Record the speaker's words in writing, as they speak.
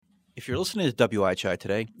If you're listening to WIHI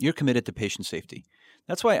today, you're committed to patient safety.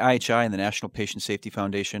 That's why IHI and the National Patient Safety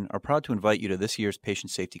Foundation are proud to invite you to this year's Patient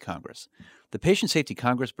Safety Congress. The Patient Safety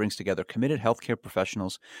Congress brings together committed healthcare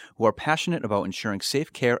professionals who are passionate about ensuring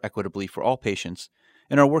safe care equitably for all patients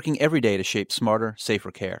and are working every day to shape smarter, safer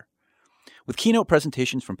care. With keynote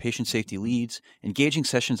presentations from patient safety leads, engaging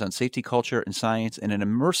sessions on safety culture and science, and an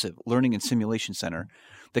immersive learning and simulation center,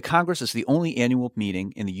 the Congress is the only annual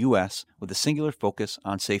meeting in the U.S. with a singular focus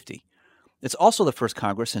on safety. It's also the first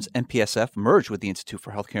Congress since NPSF merged with the Institute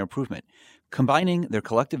for Healthcare Improvement, combining their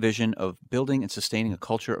collective vision of building and sustaining a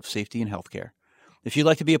culture of safety in healthcare. If you'd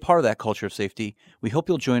like to be a part of that culture of safety, we hope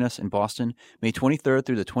you'll join us in Boston, May 23rd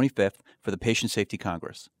through the 25th for the Patient Safety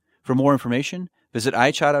Congress. For more information, visit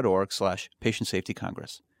ihi.org/Patient Safety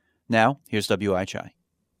Congress. Now, here's WIHI.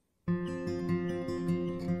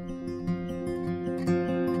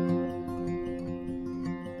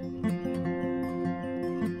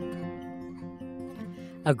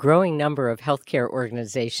 A growing number of healthcare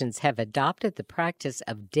organizations have adopted the practice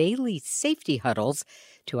of daily safety huddles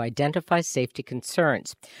to identify safety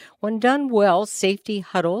concerns. When done well, safety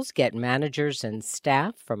huddles get managers and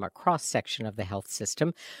staff from a cross-section of the health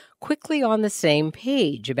system quickly on the same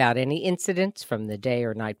page about any incidents from the day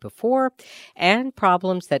or night before and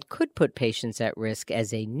problems that could put patients at risk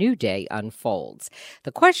as a new day unfolds.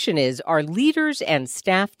 The question is, are leaders and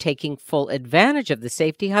staff taking full advantage of the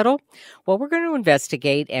safety huddle? Well, we're going to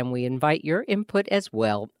investigate, and we invite your input as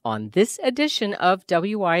well on this edition of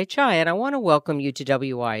WIHI. And I want to welcome you to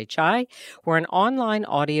WIHI. We're an online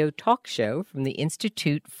audio talk show from the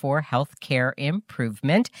Institute for Healthcare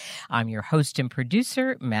Improvement. I'm your host and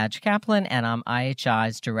producer, Madge Kaplan, and I'm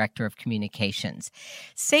IHI's Director of Communications.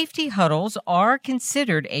 Safety huddles are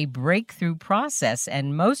considered a breakthrough process,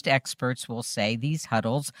 and most experts will say these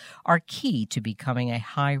huddles are key to becoming a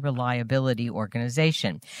high-reliability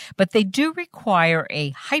organization. But they do require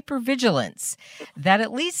a hypervigilance that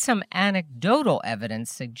at least some anecdotal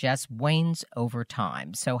evidence suggests wanes over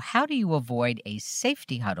time. So how do you avoid a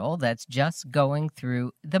safety huddle that's just going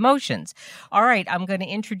through the motions? All right, I'm going to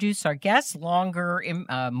introduce our guests.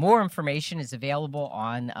 More information is available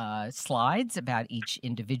on slides about each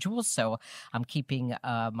individual, so I'm keeping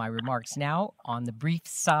my remarks now on the brief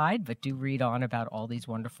side, but do read on about all these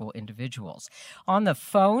wonderful individuals. On the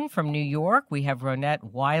phone from New York, we have Ronette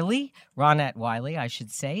Wiley, I should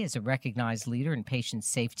say, is a recognized leader in patient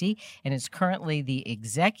safety and is currently the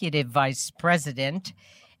Executive Vice President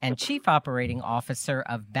and Chief Operating Officer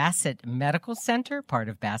of Bassett Medical Center, part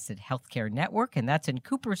of Bassett Healthcare Network, and that's in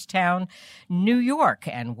Cooperstown, New York.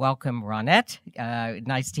 And welcome, Ronette.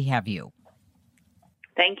 Nice to have you.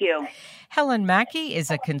 Thank you. Helen Mackey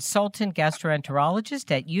is a consultant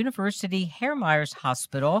gastroenterologist at University Hairmyres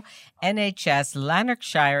Hospital, NHS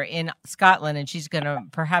Lanarkshire in Scotland, and she's going to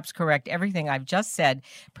perhaps correct everything I've just said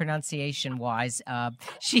pronunciation-wise.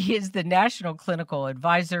 She is the National Clinical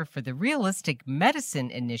Advisor for the Realistic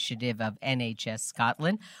Medicine Initiative of NHS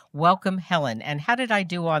Scotland. Welcome, Helen. And how did I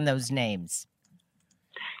do on those names?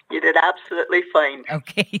 You did absolutely fine.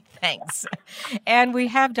 Okay, thanks. And we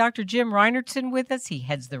have Dr. Jim Reinertsen with us. He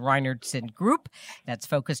heads the Reinertsen Group that's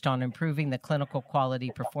focused on improving the clinical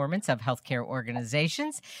quality performance of healthcare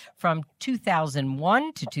organizations. From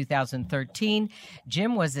 2001 to 2013,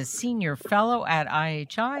 Jim was a senior fellow at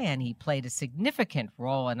IHI, and he played a significant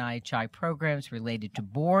role in IHI programs related to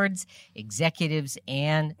boards, executives,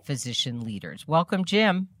 and physician leaders. Welcome,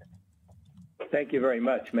 Jim. Thank you very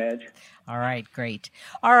much, Madge. All right, great.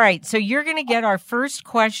 All right, so you're going to get our first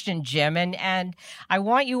question, Jim, and I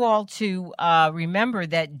want you all to remember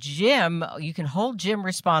that Jim, you can hold Jim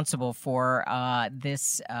responsible for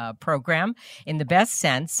this program in the best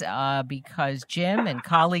sense because Jim and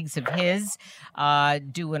colleagues of his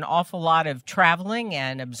do an awful lot of traveling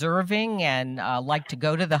and observing and like to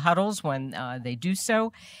go to the huddles when they do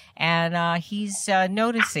so. And he's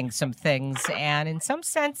noticing some things, and in some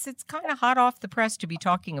sense, it's kind of hot off the press to be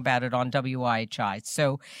talking about it on WIHI.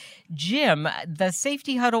 So, Jim, the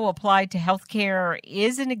safety huddle applied to healthcare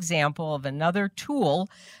is an example of another tool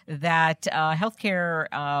that healthcare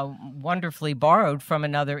wonderfully borrowed from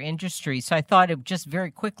another industry. So I thought it would just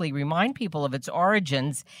very quickly remind people of its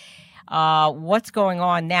origins. What's going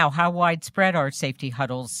on now? How widespread are safety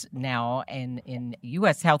huddles now in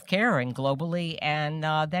U.S. healthcare and globally? And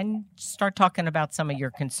then start talking about some of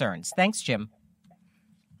your concerns. Thanks, Jim.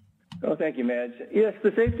 Oh, thank you, Madge. Yes,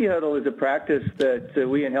 the safety huddle is a practice that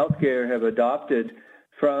we in healthcare have adopted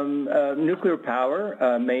from nuclear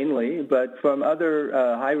power mainly, but from other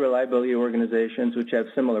high reliability organizations which have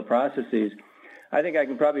similar processes. I think I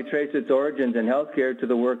can probably trace its origins in healthcare to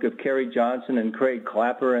the work of Kerry Johnson and Craig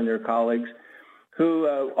Clapper and their colleagues, who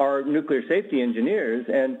are nuclear safety engineers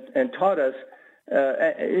and taught us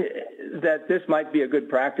that this might be a good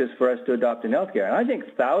practice for us to adopt in healthcare. And I think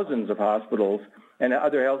thousands of hospitals and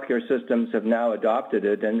other healthcare systems have now adopted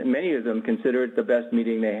it, and many of them consider it the best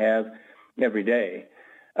meeting they have every day.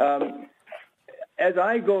 As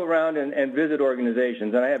I go around and visit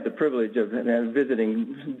organizations, and I have the privilege of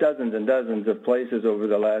visiting dozens and dozens of places over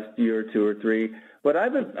the last year or two or three,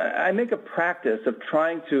 I make a practice of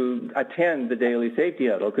trying to attend the daily safety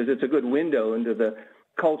huddle because it's a good window into the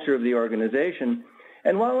culture of the organization.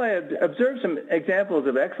 And while I have observed some examples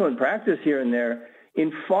of excellent practice here and there,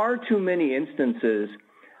 in far too many instances,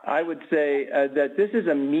 I would say that this is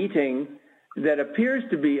a meeting that appears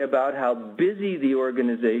to be about how busy the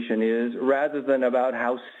organization is rather than about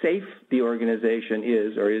how safe the organization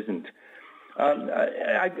is or isn't.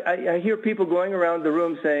 I hear people going around the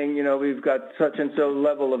room saying, we've got such and so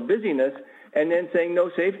level of busyness, and then saying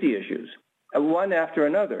no safety issues, one after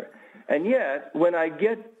another. And yet, when I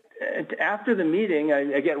get, after the meeting,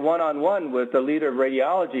 I get one-on-one with the leader of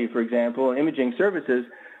radiology, for example, imaging services.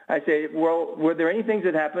 I say, well, were there any things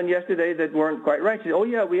that happened yesterday that weren't quite right? She said, oh,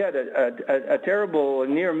 yeah, we had a terrible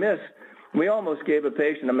near miss. We almost gave a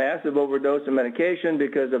patient a massive overdose of medication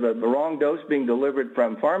because of a wrong dose being delivered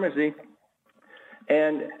from pharmacy.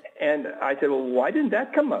 And I said, well, why didn't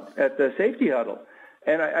that come up at the safety huddle?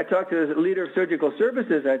 And I talked to the leader of surgical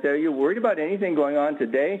services, and I said, are you worried about anything going on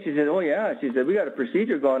today? She said, oh, yeah. She said, we got a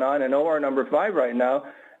procedure going on in OR number 5 right now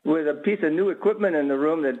with a piece of new equipment in the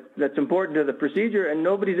room that's important to the procedure, and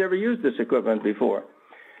nobody's ever used this equipment before.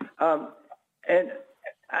 And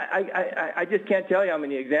I just can't tell you how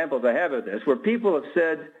many examples I have of this, where people have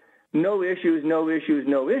said, no issues, no issues,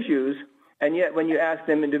 no issues, and yet when you ask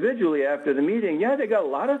them individually after the meeting, yeah, they got a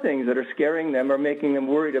lot of things that are scaring them or making them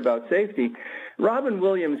worried about safety. Robin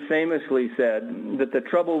Williams famously said that the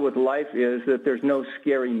trouble with life is that there's no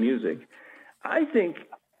scary music. I think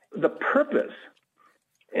the purpose,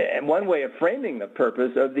 and one way of framing the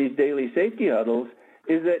purpose of these daily safety huddles,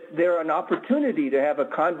 is that they're an opportunity to have a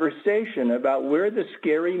conversation about where the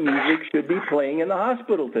scary music should be playing in the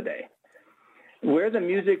hospital today, where the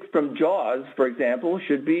music from Jaws, for example,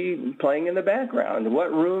 should be playing in the background,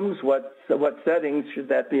 what rooms, what settings should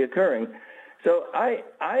that be occurring. So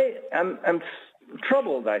I'm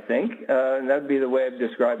troubled, I think, and that would be the way of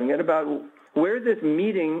describing it, about where this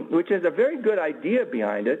meeting, which has a very good idea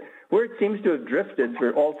behind it, where it seems to have drifted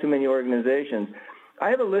for all too many organizations. I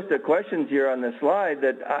have a list of questions here on the slide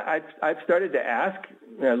that I've started to ask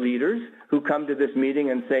leaders who come to this meeting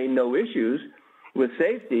and say no issues with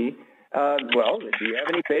safety. Well, do you have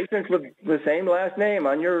any patients with the same last name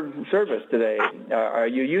on your service today? Are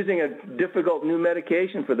you using a difficult new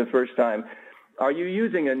medication for the first time? Are you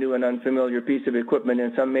using a new and unfamiliar piece of equipment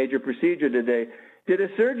in some major procedure today? Did a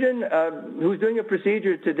surgeon who's doing a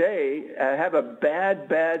procedure today have a bad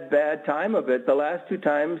time of it the last 2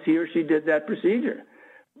 times he or she did that procedure?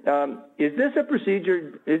 Is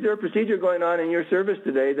there a procedure going on in your service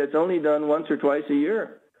today that's only done once or twice a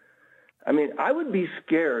year? I mean, I would be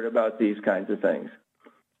scared about these kinds of things.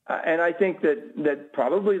 And I think that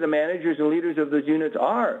probably the managers and leaders of those units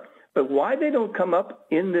are. But why they don't come up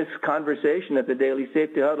in this conversation at the daily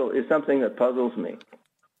safety huddle is something that puzzles me.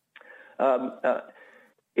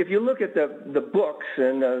 If you look at the books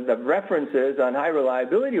and the references on high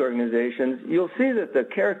reliability organizations, you'll see that the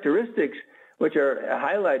characteristics which are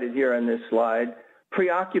highlighted here on this slide,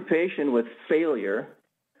 preoccupation with failure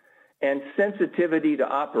and sensitivity to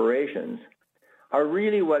operations, are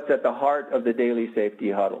really what's at the heart of the daily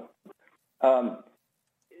safety huddle.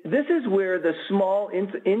 This is where the small,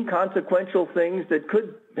 inconsequential things that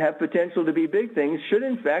could have potential to be big things should,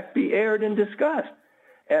 in fact, be aired and discussed.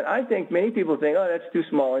 And I think many people think, oh, that's too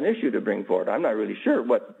small an issue to bring forward. I'm not really sure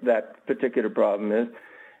what that particular problem is.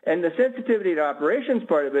 And the sensitivity to operations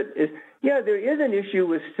part of it is, yeah, there is an issue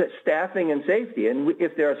with staffing and safety. And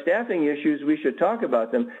if there are staffing issues, we should talk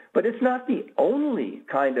about them. But it's not the only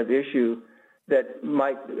kind of issue that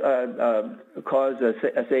might cause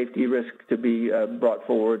a safety risk to be brought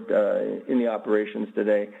forward in the operations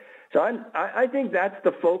today. So I think that's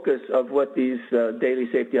the focus of what these daily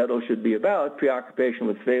safety huddles should be about, preoccupation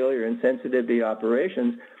with failure and sensitivity to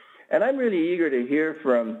operations. And I'm really eager to hear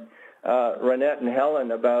from Ronette and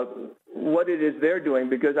Helen about what it is they're doing,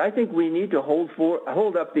 because I think we need to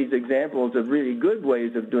hold up these examples of really good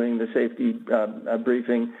ways of doing the safety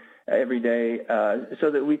briefing every day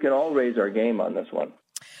so that we can all raise our game on this one.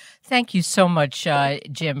 Thank you so much,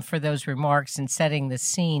 Jim, for those remarks and setting the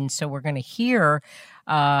scene. So we're going to hear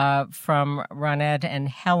from Ronette and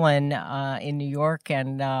Helen in New York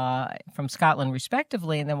and from Scotland,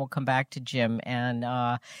 respectively, and then we'll come back to Jim, and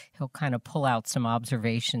he'll kind of pull out some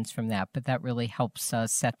observations from that. But that really helps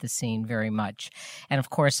set the scene very much. And, of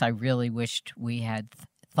course, I really wished we had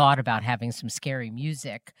thought about having some scary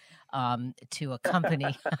music to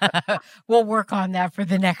accompany. We'll work on that for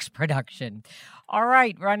the next production. All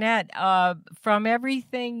right, Ronette, from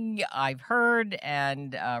everything I've heard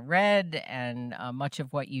and read and much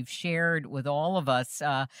of what you've shared with all of us,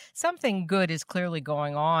 something good is clearly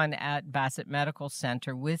going on at Bassett Medical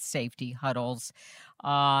Center with safety huddles.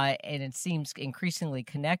 And it seems increasingly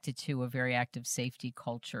connected to a very active safety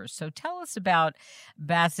culture. So tell us about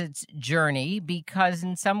Bassett's journey, because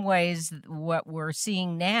in some ways what we're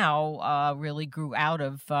seeing now really grew out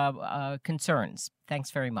of concerns.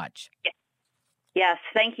 Thanks very much. Yes,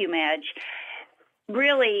 thank you, Madge.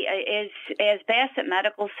 Really, as Bassett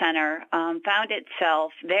Medical Center found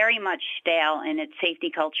itself very much stale in its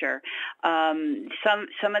safety culture,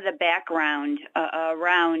 some of the background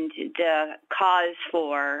around the cause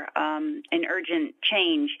for an urgent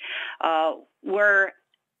change were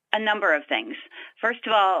a number of things. First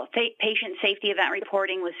of all, patient safety event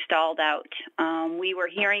reporting was stalled out. We were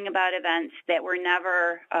hearing about events that were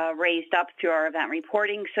never raised up through our event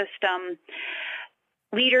reporting system.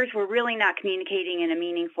 Leaders were really not communicating in a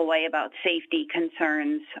meaningful way about safety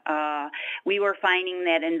concerns. We were finding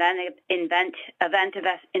that event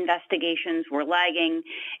investigations were lagging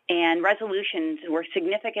and resolutions were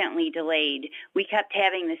significantly delayed. We kept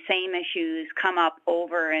having the same issues come up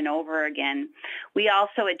over and over again. We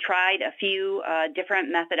also had tried a few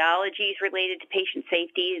different methodologies related to patient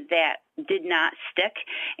safety that did not stick,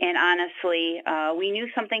 and honestly, we knew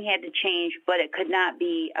something had to change, but it could not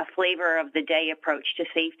be a flavor of the day approach to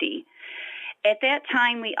safety. At that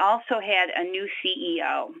time, we also had a new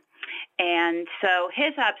CEO, and so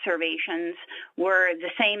his observations were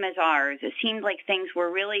the same as ours. It seemed like things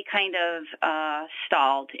were really kind of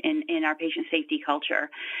stalled in our patient safety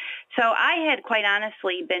culture. So I had quite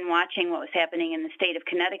honestly been watching what was happening in the state of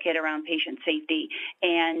Connecticut around patient safety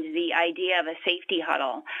and the idea of a safety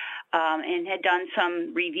huddle. And had done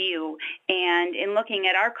some review. And in looking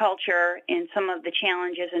at our culture and some of the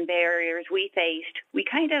challenges and barriers we faced, we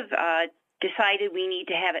kind of decided we need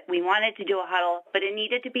to have it. We wanted to do a huddle, but it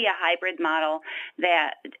needed to be a hybrid model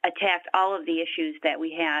that attacked all of the issues that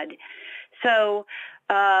we had. So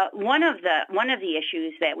one of the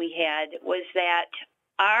issues that we had was that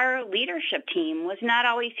our leadership team was not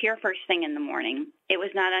always here first thing in the morning. It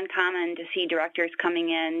was not uncommon to see directors coming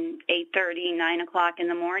in 8:30, 9 o'clock in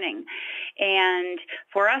the morning. And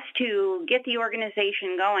for us to get the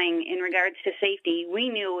organization going in regards to safety, we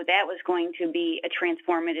knew that was going to be a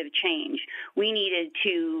transformative change. We needed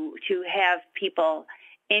to have people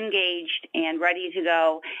engaged and ready to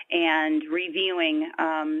go and reviewing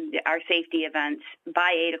our safety events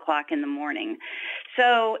by 8 o'clock in the morning.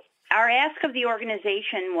 So our ask of the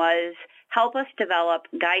organization was help us develop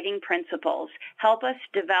guiding principles, help us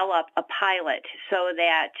develop a pilot so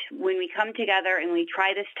that when we come together and we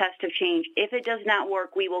try this test of change, if it does not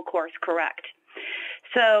work, we will course correct.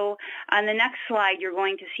 So on the next slide, you're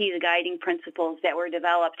going to see the guiding principles that were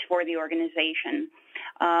developed for the organization.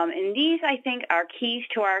 And these, I think, are keys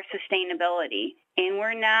to our sustainability. And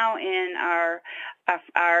we're now in our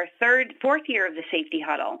fourth year of the safety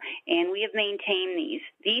huddle, and we have maintained these.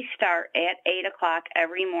 These start at 8 o'clock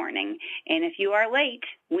every morning, and if you are late,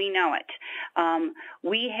 we know it.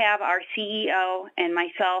 We have our CEO and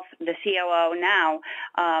myself, the COO now,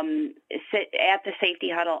 sit at the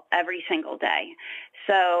safety huddle every single day.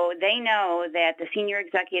 So they know that the senior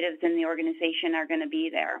executives in the organization are going to be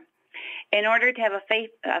there. In order to have an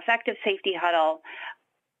effective safety huddle,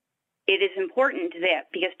 it is important that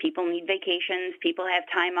because people need vacations, people have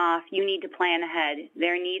time off, you need to plan ahead.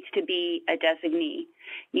 There needs to be a designee.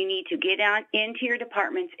 You need to get out into your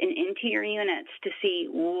departments and into your units to see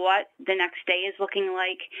what the next day is looking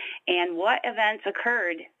like and what events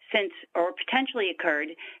occurred since, or potentially occurred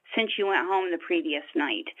since you went home the previous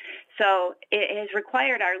night. So it has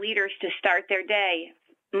required our leaders to start their day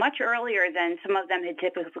much earlier than some of them had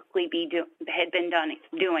typically been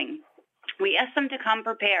doing. We asked them to come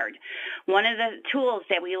prepared. One of the tools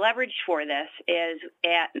that we leveraged for this is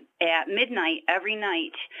at midnight every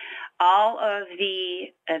night, all of the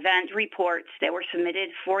event reports that were submitted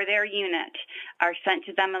for their unit are sent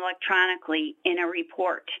to them electronically in a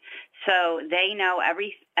report. So they know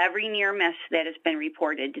every near miss that has been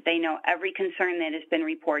reported. They know every concern that has been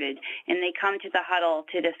reported, and they come to the huddle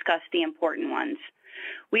to discuss the important ones.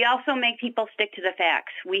 We also make people stick to the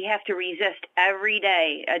facts. We have to resist every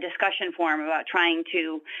day a discussion forum about trying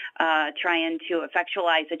to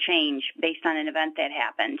effectualize a change based on an event that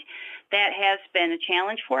happened. That has been a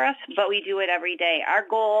challenge for us, but we do it every day. Our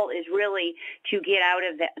goal is really to get out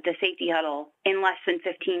of the safety huddle in less than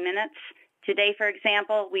 15 minutes. Today, for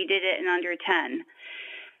example, we did it in under 10.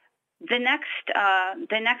 The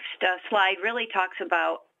next slide really talks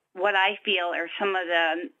about what I feel are some of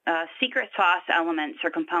the secret sauce elements or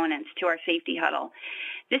components to our safety huddle.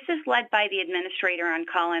 This is led by the administrator on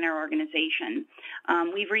call in our organization.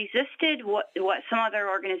 We've resisted what some other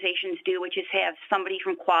organizations do, which is have somebody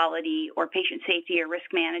from quality or patient safety or risk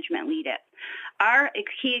management lead it. Our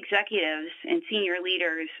key executives and senior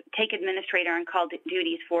leaders take administrator on call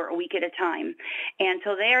duties for a week at a time. And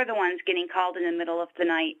so they are the ones getting called in the middle of the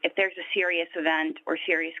night if there's a serious event or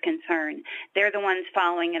serious concern. They're the ones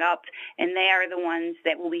following it up, and they are the ones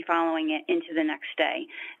that will be following it into the next day.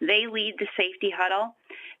 They lead the safety huddle.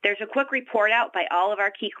 There's a quick report out by all of our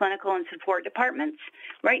key clinical and support departments.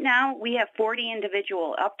 Right now, we have 40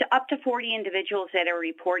 individuals, up to 40 individuals that are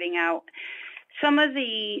reporting out. Some of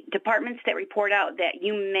the departments that report out that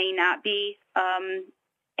you may not be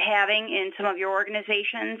having in some of your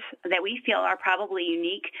organizations that we feel are probably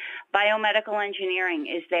unique. Biomedical engineering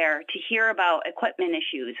is there to hear about equipment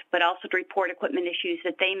issues, but also to report equipment issues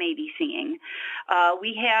that they may be seeing.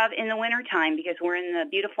 We have in the wintertime, because we're in the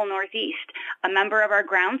beautiful Northeast, a member of our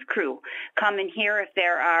grounds crew come and hear if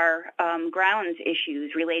there are grounds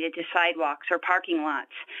issues related to sidewalks or parking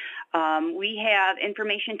lots. We have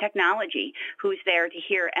information technology who's there to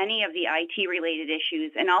hear any of the IT-related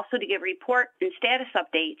issues and also to give report and status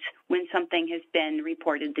updates when something has been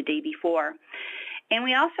reported the day before. And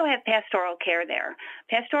we also have pastoral care there.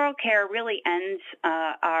 Pastoral care really ends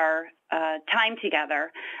our time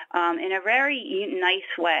together in a very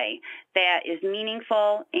nice way that is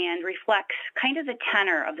meaningful and reflects kind of the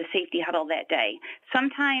tenor of the safety huddle that day.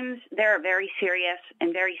 Sometimes there are very serious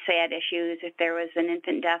and very sad issues if there was an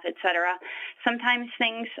infant death, etc. Sometimes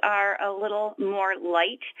things are a little more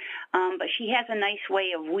light, but she has a nice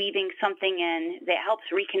way of weaving something in that helps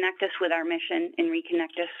reconnect us with our mission and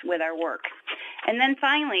reconnect us with our work. And then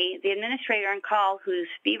finally, the administrator on call who's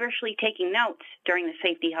feverishly taking notes during the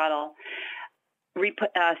safety huddle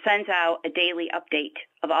sends out a daily update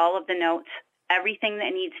of all of the notes, everything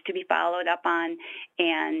that needs to be followed up on,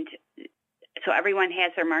 and so everyone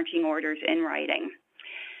has their marching orders in writing.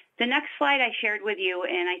 The next slide I shared with you,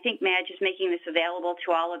 and I think Madge is making this available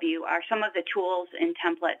to all of you, are some of the tools and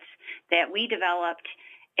templates that we developed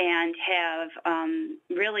and have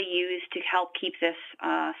really used to help keep this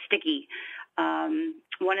sticky.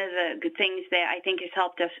 One of the good things that I think has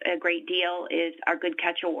helped us a great deal is our Good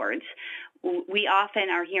Catch Awards. We often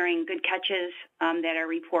are hearing good catches that are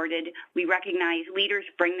reported. We recognize leaders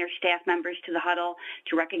bring their staff members to the huddle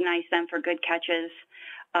to recognize them for good catches.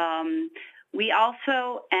 We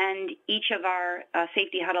also end each of our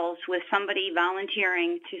safety huddles with somebody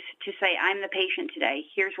volunteering to say, I'm the patient today.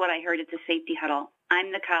 Here's what I heard at the safety huddle.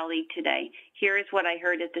 I'm the colleague today. Here's what I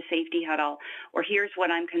heard at the safety huddle, or here's what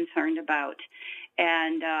I'm concerned about.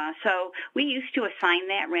 And so we used to assign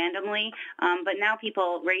that randomly, but now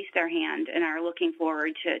people raise their hand and are looking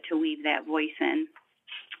forward to weave that voice in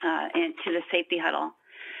into the safety huddle.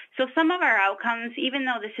 So some of our outcomes, even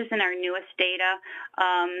though this isn't our newest data,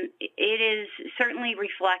 it is certainly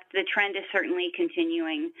the trend is certainly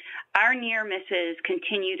continuing. Our near misses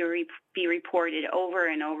continue to be reported over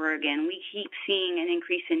and over again. We keep seeing an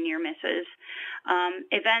increase in near misses.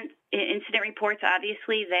 Incident reports,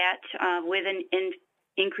 obviously, that with an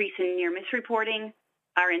increase in near miss reporting,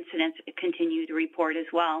 our incidents continue to report as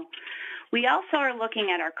well. We also are looking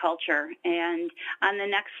at our culture, and on the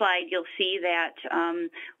next slide, you'll see that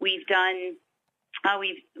we've done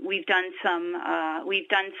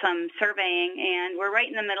some surveying, and we're right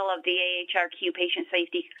in the middle of the AHRQ patient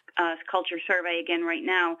safety culture survey again right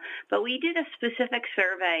now. But we did a specific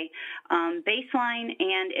survey, baseline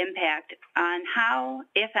and impact, on how,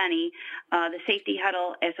 if any, the safety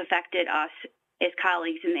huddle has affected us as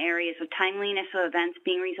colleagues in the areas of timeliness of events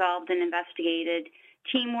being resolved and investigated,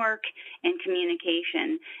 teamwork, and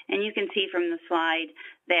communication. And you can see from the slide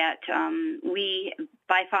that we,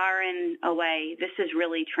 by far and away, this has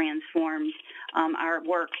really transformed our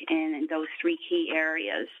work in those three key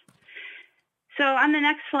areas. So on the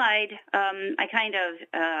next slide, I kind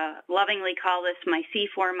of lovingly call this my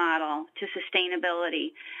C4 model to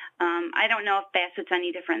sustainability. I don't know if Bassett's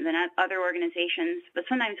any different than other organizations, but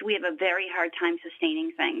sometimes we have a very hard time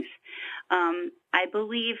sustaining things. I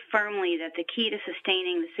believe firmly that the key to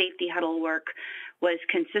sustaining the safety huddle work was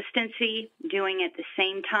consistency, doing it at the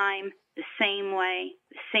same time, the same way,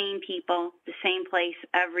 the same people, the same place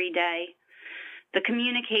every day. The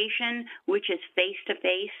communication, which is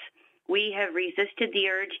face-to-face, we have resisted the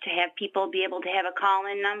urge to have people be able to have a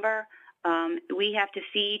call-in number. We have to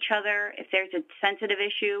see each other. If there's a sensitive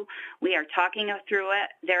issue, we are talking through it.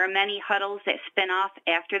 There are many huddles that spin off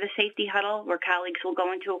after the safety huddle where colleagues will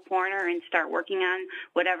go into a corner and start working on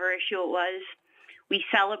whatever issue it was. We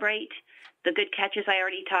celebrate the good catches I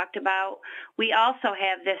already talked about. We also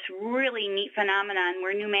have this really neat phenomenon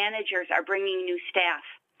where new managers are bringing new staff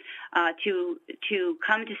to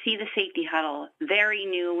come to see the safety huddle, very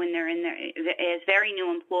new when they're in there, as very new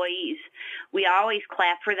employees. We always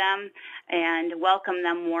clap for them and welcome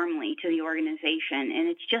them warmly to the organization. And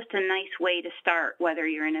it's just a nice way to start, whether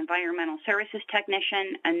you're an environmental services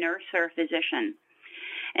technician, a nurse, or a physician.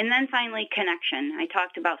 And then finally, connection. I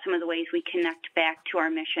talked about some of the ways we connect back to our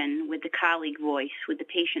mission with the colleague voice, with the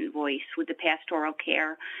patient voice, with the pastoral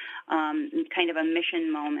care, kind of a mission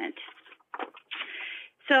moment.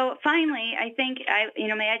 So finally, I think,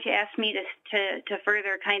 Madge asked me to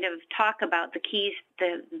further kind of talk about the keys,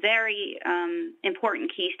 the very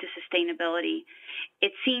important keys to sustainability.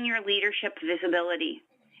 It's senior leadership visibility.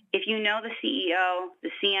 If you know the CEO,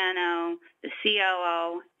 the CNO, the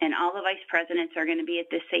COO, and all the vice presidents are going to be at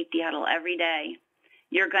this safety huddle every day,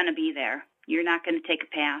 you're going to be there. You're not going to take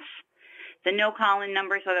a pass. The no call-in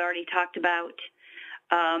numbers I've already talked about.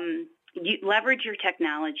 You leverage your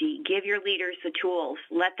technology. Give your leaders the tools.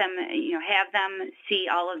 Let them, have them see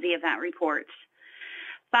all of the event reports.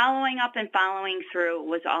 Following up and following through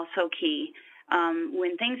was also key.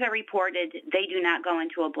 When things are reported, they do not go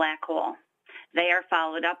into a black hole. They are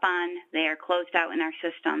followed up on, they are closed out in our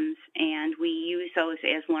systems, and we use those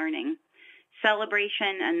as learning.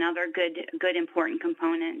 Celebration, another good important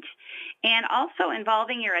component. And also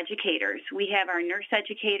involving your educators. We have our nurse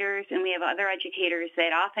educators and we have other educators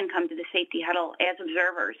that often come to the safety huddle as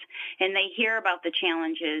observers, and they hear about the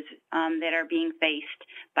challenges that are being faced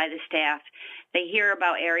by the staff. They hear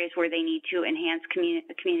about areas where they need to enhance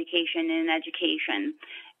communication and education,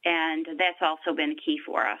 and that's also been a key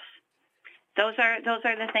for us. Those are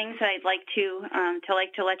the things that I'd like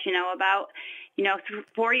to let you know about.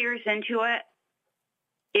 4 years into it,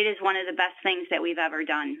 it is one of the best things that we've ever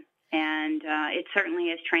done, and it certainly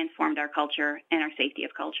has transformed our culture and our safety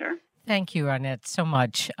of culture. Thank you, Arnett, so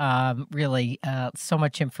much. Really, so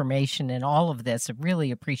much information in all of this. I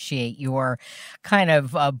really appreciate your kind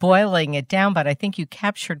of boiling it down, but I think you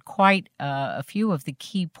captured quite a few of the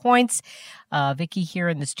key points. Vicki here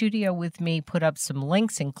in the studio with me put up some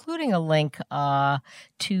links, including a link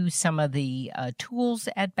to some of the tools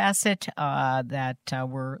at Bassett that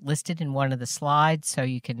were listed in one of the slides. So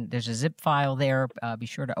there's a zip file there. Be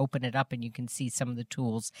sure to open it up and you can see some of the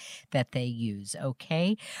tools that they use.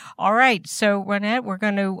 Okay. All right. So, Ronette, we're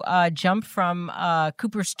going to jump from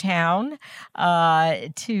Cooperstown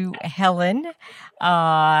to Helen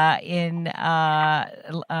in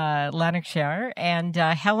Lanarkshire. And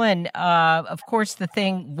Helen, of course,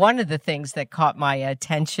 one of the things that caught my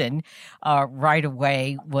attention right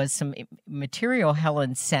away was some material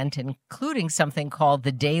Helen sent, including something called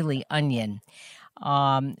the Daily Onion.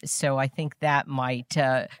 So I think that might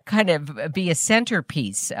kind of be a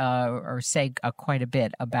centerpiece or say quite a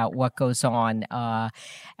bit about what goes on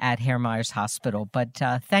at Hare Myers Hospital. But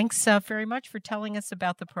thanks very much for telling us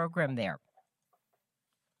about the program there.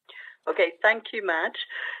 Okay, thank you, Madge.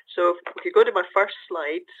 So if you go to my first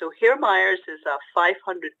slide, so Hare Myers is a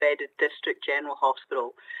 500-bedded district general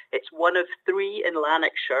hospital. It's one of 3 in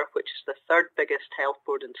Lanarkshire, which is the 3rd biggest health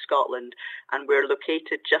board in Scotland, and we're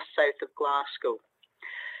located just south of Glasgow.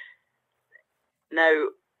 Now,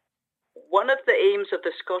 one of the aims of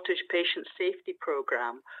the Scottish Patient Safety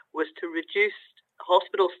Programme was to reduce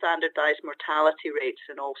hospital standardised mortality rates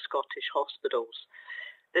in all Scottish hospitals.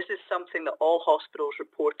 This is something that all hospitals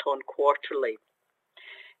report on quarterly.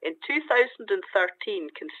 In 2013,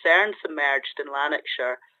 concerns emerged in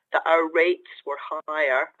Lanarkshire that our rates were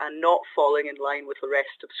higher and not falling in line with the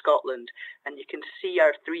rest of Scotland, and you can see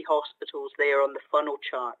our 3 hospitals there on the funnel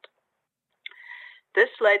chart.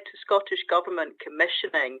 This led to Scottish Government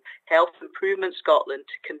commissioning Health Improvement Scotland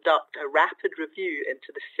to conduct a rapid review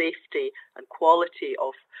into the safety and quality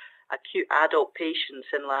of acute adult patients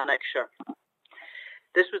in Lanarkshire.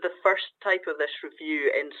 This was the first type of this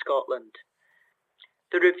review in Scotland.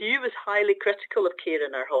 The review was highly critical of care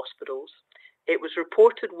in our hospitals. It was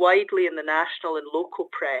reported widely in the national and local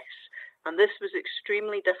press, and this was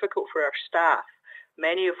extremely difficult for our staff,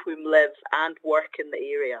 many of whom live and work in the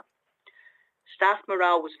area. Staff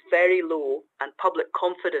morale was very low and public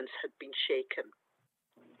confidence had been shaken.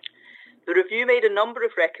 The review made a number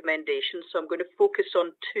of recommendations, so I'm going to focus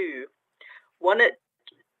on 2. One, it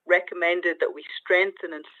recommended that we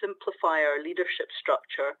strengthen and simplify our leadership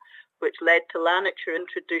structure, which led to Lanarkshire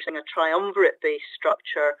introducing a triumvirate-based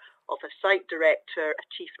structure of a site director, a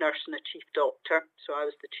chief nurse and a chief doctor. So I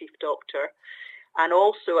was the chief doctor. And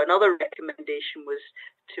also another recommendation was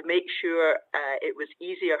to make sure it was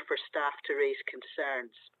easier for staff to raise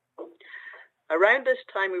concerns. Around this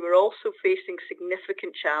time, we were also facing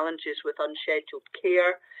significant challenges with unscheduled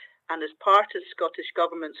care, and as part of the Scottish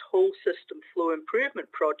Government's whole system flow improvement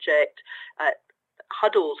project,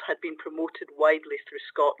 huddles had been promoted widely through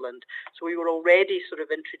Scotland. So we were already sort of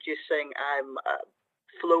introducing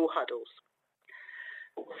flow huddles.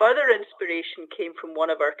 Further inspiration came from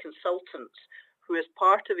one of our consultants, who as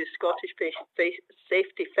part of his Scottish Patient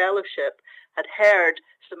Safety Fellowship had heard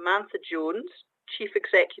Samantha Jones, Chief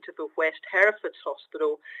Executive of West Herefords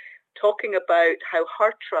Hospital, talking about how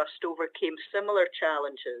her trust overcame similar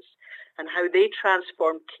challenges and how they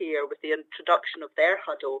transformed care with the introduction of their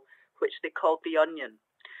huddle, which they called the Onion.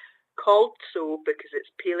 Called so because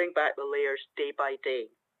it's peeling back the layers day by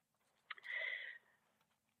day.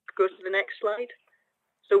 Go to the next slide.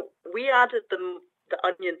 So we added the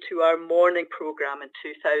Onion to our morning programme in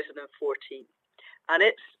 2014, and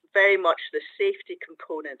it's very much the safety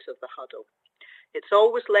component of the huddle. It's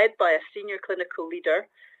always led by a senior clinical leader.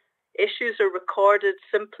 Issues are recorded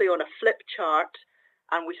simply on a flip chart,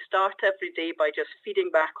 and we start every day by just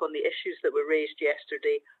feeding back on the issues that were raised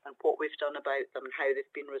yesterday and what we've done about them and how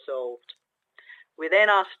they've been resolved. We then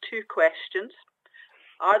ask two questions.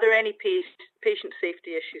 Are there any patient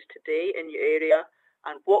safety issues today in your area,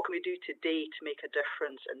 and what can we do today to make a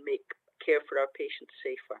difference and make care for our patients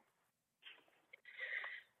safer?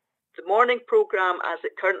 The morning programme as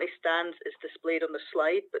it currently stands is displayed on the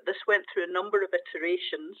slide, but this went through a number of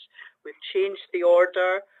iterations. We've changed the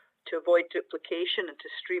order to avoid duplication and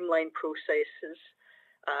to streamline processes.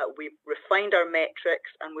 We've refined our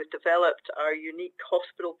metrics, and we've developed our unique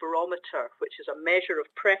hospital barometer, which is a measure of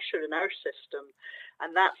pressure in our system,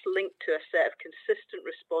 and that's linked to a set of consistent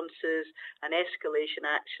responses and escalation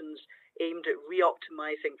actions aimed at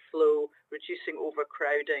re-optimising flow, reducing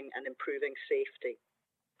overcrowding and improving safety.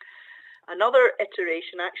 Another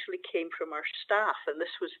iteration actually came from our staff, and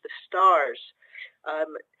this was the stars.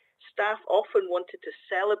 Staff often wanted to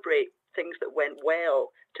celebrate things that went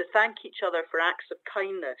well, to thank each other for acts of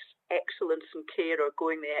kindness, excellence in care, or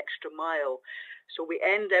going the extra mile. So we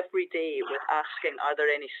end every day with asking, are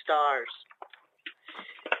there any stars?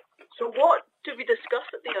 So what do we discuss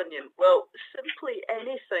at the Onion? Well, simply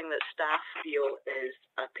anything that staff feel is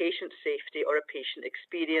a patient safety or a patient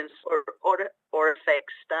experience or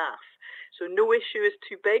affects staff. So no issue is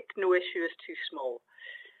too big, no issue is too small.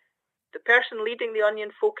 The person leading the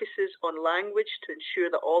Onion focuses on language to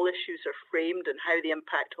ensure that all issues are framed and how they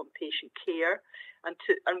impact on patient care. And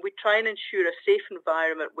we try and ensure a safe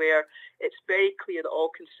environment where it's very clear that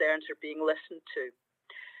all concerns are being listened to.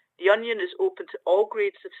 The Onion is open to all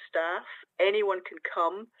grades of staff. Anyone can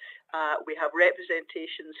come. We have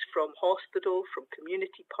representations from hospital, from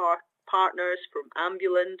community partners, from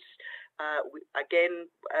ambulance.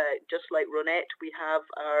 Just like Ronette, we have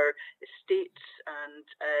our estates and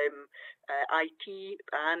IT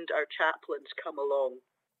and our chaplains come along.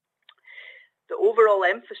 The overall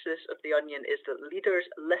emphasis of the Onion is that leaders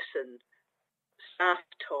listen, staff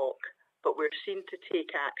talk, but we're seen to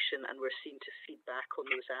take action and we're seen to feed back on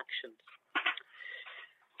those actions.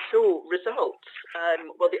 So, results.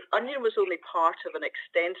 Well, the Onion was only part of an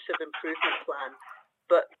extensive improvement plan,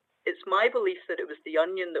 but it's my belief that it was the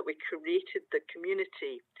Onion that we created the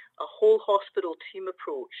community, a whole hospital team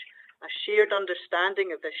approach, a shared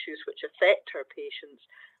understanding of issues which affect our patients,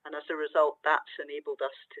 and as a result, that's enabled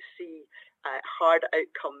us to see hard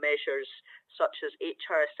outcome measures such as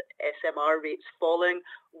HRSMR rates falling.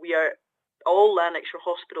 All Lanarkshire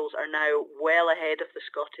hospitals are now well ahead of the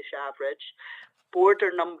Scottish average. Border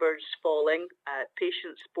numbers falling.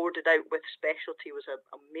 Patients boarded out with specialty was a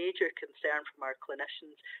major concern from our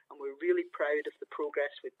clinicians, and we're really proud of the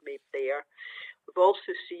progress we've made there. We've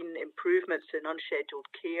also seen improvements in unscheduled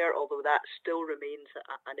care, although that still remains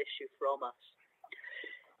an issue from us.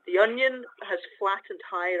 The Onion has flattened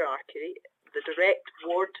hierarchy. The direct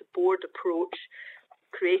ward-to-board approach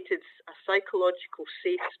created a psychological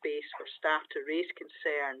safe space for staff to raise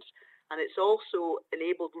concerns, and it's also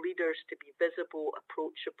enabled leaders to be visible,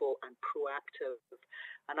 approachable and proactive.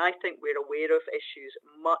 And I think we're aware of issues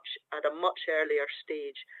at a much earlier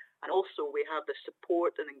stage, and also we have the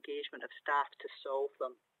support and engagement of staff to solve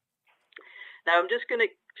them. Now I'm just going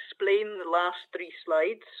to explain the last three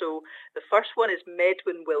slides. So the first one is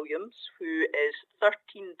Medwin Williams, who is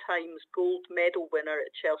 13 times gold medal winner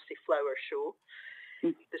at Chelsea Flower Show.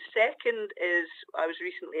 The second is, I was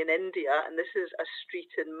recently in India, and this is a street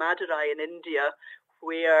in Madurai in India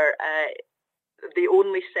where they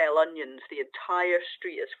only sell onions. The entire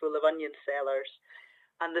street is full of onion sellers.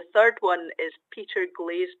 And the third one is Peter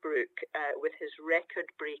Glazebrook with his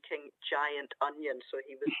record-breaking giant onion. So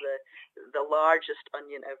he was the largest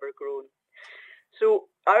onion ever grown.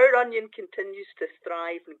 So our onion continues to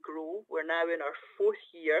thrive and grow. We're now in our 4th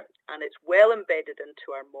year, and it's well embedded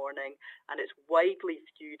into our morning, and it's widely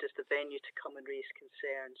viewed as the venue to come and raise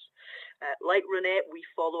concerns. Like Ronette, we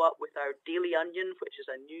follow up with our Daily Onion, which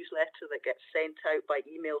is a newsletter that gets sent out by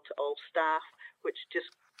email to all staff, which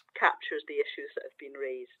just captures the issues that have been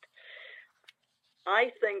raised.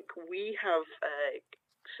 I think we have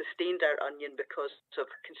sustained our onion because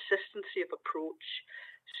of consistency of approach,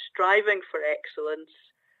 striving for excellence,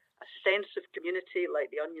 a sense of community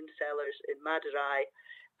like the onion sellers in Madurai,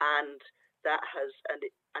 and that has,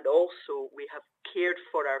 and also we have cared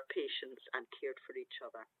for our patients and cared for each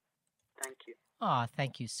other. Thank you. Oh,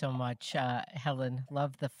 thank you so much, Helen.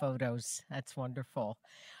 Love the photos. That's wonderful.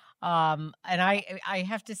 And I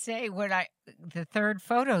have to say, the third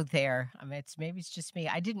photo there, I mean, maybe it's just me.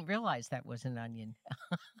 I didn't realize that was an onion.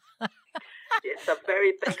 It's a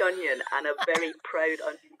very big onion and a very proud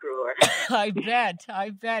onion grower. I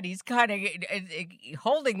bet. He's kind of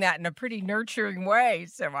holding that in a pretty nurturing way.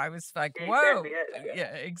 So I was like, whoa.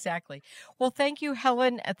 Yeah, exactly. Well, thank you,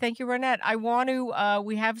 Helen. Thank you, Ronette. I want to,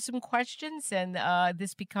 we have some questions, and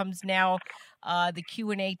this becomes now the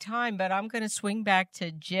Q&A time, but I'm going to swing back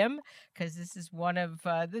to Jim because this is one of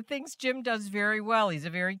the things Jim does very well. He's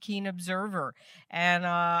a very keen observer,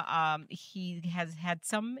 and he has had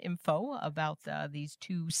some info about these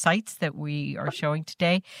 2 sites that we are showing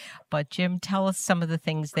today. But Jim, tell us some of the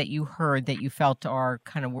things that you heard that you felt are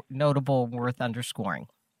kind of notable, worth underscoring.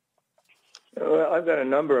 Well, I've got a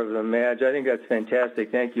number of them, Madge. I think that's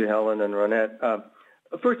fantastic. Thank you, Helen and Ronette.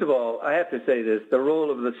 First of all, I have to say this, the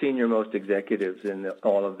role of the senior-most executives in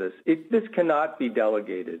all of this, this cannot be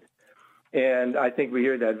delegated. And I think we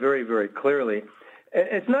hear that very, very clearly. And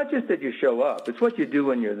it's not just that you show up, it's what you do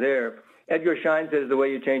when you're there. Edgar Schein says the way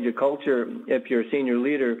you change a culture, if you're a senior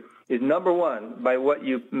leader, is number one, by what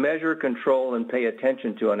you measure, control, and pay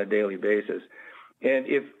attention to on a daily basis. And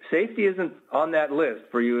if safety isn't on that list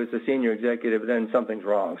for you as a senior executive, then something's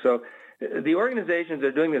wrong. So the organizations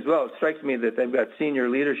are doing this well. It strikes me that they've got senior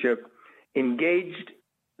leadership engaged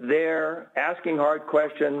there, asking hard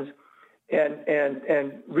questions,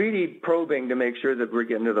 and really probing to make sure that we're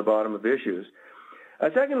getting to the bottom of issues.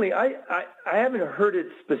 Secondly, I haven't heard it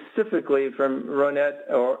specifically from Ronette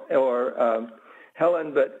or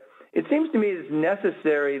Helen, but it seems to me it's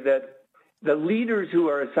necessary that the leaders who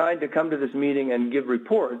are assigned to come to this meeting and give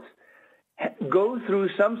reports go through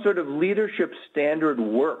some sort of leadership standard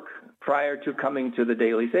work prior to coming to the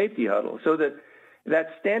daily safety huddle, so that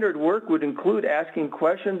standard work would include asking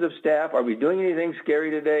questions of staff. Are we doing anything scary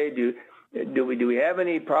today? Do we have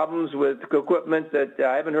any problems with equipment that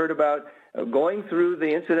I haven't heard about? Going through the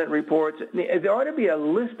incident reports. There ought to be a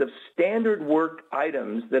list of standard work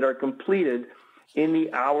items that are completed in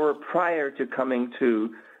the hour prior to coming to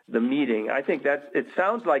the meeting. I think it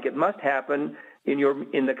sounds like it must happen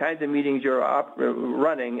in the kinds of meetings you're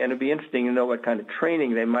running, and it'd be interesting to know what kind of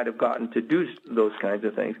training they might have gotten to do those kinds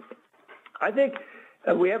of things. I think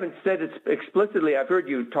we haven't said it explicitly. I've heard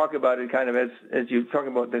you talk about it kind of as you talk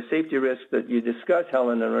about the safety risks that you discuss,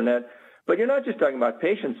 Helen and Ronette, but you're not just talking about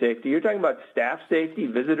patient safety. You're talking about staff safety,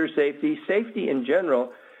 visitor safety, safety in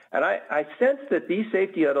general. And I sense that these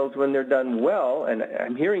safety huddles, when they're done well, and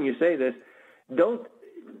I'm hearing you say this, don't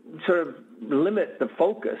sort of limit the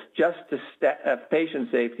focus just to patient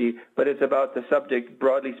safety, but it's about the subject,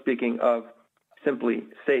 broadly speaking, of simply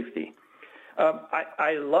safety.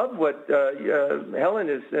 I love what Helen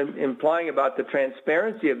is implying about the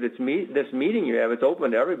transparency of this meeting you have. It's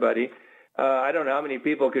open to everybody. I don't know how many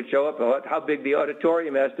people could show up, how big the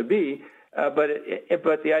auditorium has to be,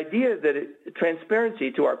 but the idea that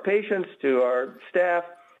transparency to our patients, to our staff,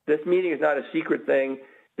 this meeting is not a secret thing,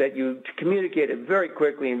 that you communicate it very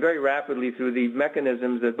quickly and very rapidly through the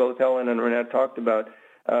mechanisms that both Helen and Ronette talked about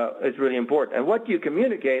is really important. And what do you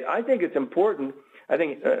communicate? I think it's important. I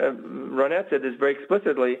think Ronette said this very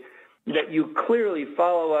explicitly, that you clearly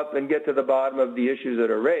follow up and get to the bottom of the issues that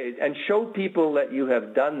are raised and show people that you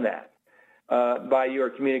have done that by your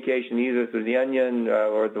communication, either through the Onion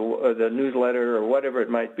or the newsletter or whatever it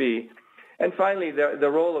might be. And finally, the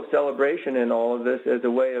role of celebration in all of this as a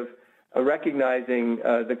way of recognizing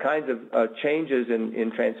the kinds of changes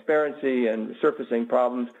in transparency and surfacing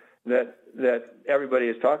problems that everybody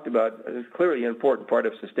has talked about is clearly an important part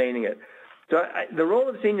of sustaining it. So the role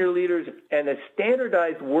of senior leaders and a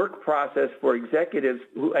standardized work process for executives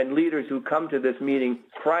and leaders who come to this meeting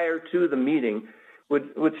prior to the meeting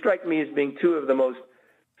would strike me as being two of the most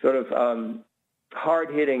sort of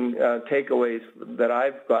hard-hitting takeaways that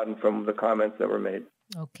I've gotten from the comments that were made.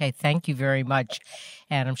 Okay, thank you very much.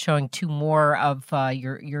 And I'm showing two more of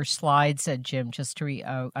your slides, Jim, just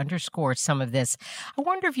to underscore some of this. I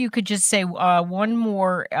wonder if you could just say one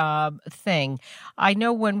more thing. I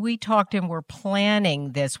know when we talked and were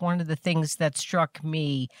planning this, one of the things that struck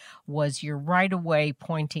me was you're right away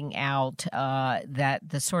pointing out that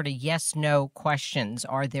the sort of yes-no questions,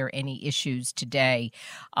 are there any issues today,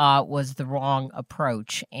 was the wrong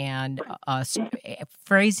approach. And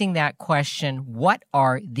phrasing that question, what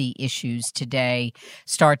are the issues today,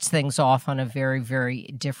 starts things off on a very, very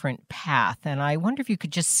different path. And I wonder if you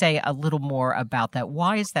could just say a little more about that.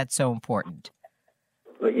 Why is that so important?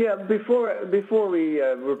 Well, yeah, before we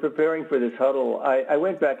were preparing for this huddle, I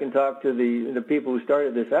went back and talked to the people who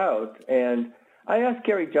started this out, and I asked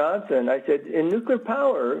Kerry Johnson, I said, in nuclear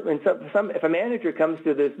power, if a manager comes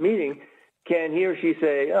to this meeting, can he or she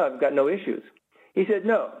say, oh, I've got no issues? He said,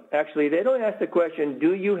 no, actually, they don't ask the question,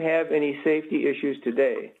 do you have any safety issues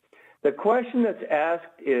today? The question that's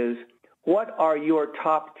asked is, what are your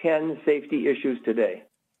top 10 safety issues today?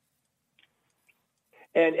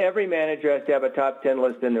 And every manager has to have a top 10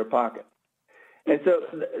 list in their pocket. And so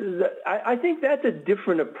I think that's a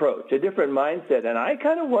different approach, a different mindset. And I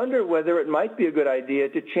kind of wonder whether it might be a good idea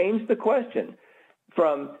to change the question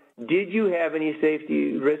from, did you have any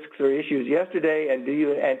safety risks or issues yesterday, and do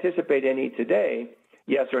you anticipate any today,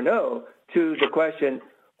 yes or no, to the question,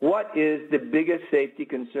 what is the biggest safety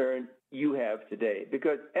concern you have today?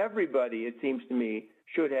 Because everybody, it seems to me,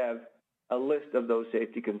 should have a list of those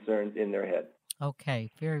safety concerns in their head.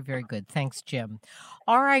 Okay, very, very good. Thanks, Jim.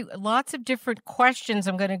 All right, lots of different questions.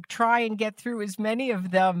 I'm going to try and get through as many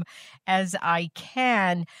of them as I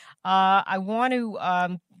can. I want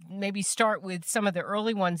to maybe start with some of the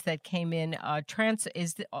early ones that came in.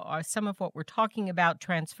 Some of what we're talking about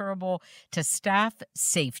transferable to staff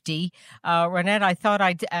safety? Ronette, I thought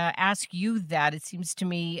I'd ask you that. It seems to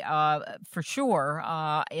me for sure,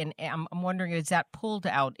 and I'm wondering, is that pulled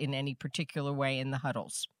out in any particular way in the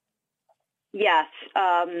huddles? Yes,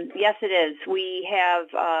 yes, it is. We have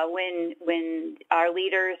when our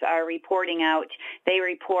leaders are reporting out, they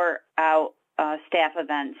report out staff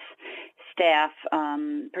events, staff,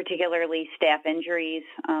 particularly staff injuries,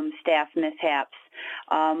 staff mishaps.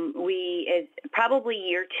 It's probably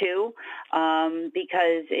year two,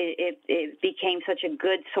 because it became such a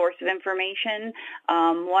good source of information.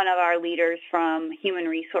 One of our leaders from Human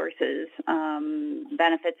Resources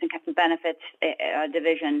Benefits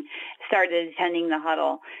Division started attending the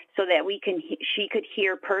huddle so that she could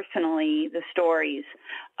hear personally the stories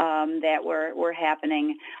that were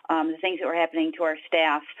happening, the things that were happening to our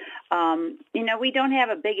staff. We don't have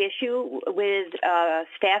a big issue with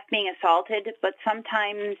staff being assaulted, but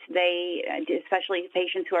sometimes they, especially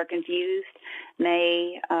patients who are confused,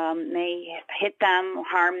 may hit them,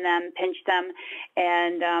 harm them, pinch them,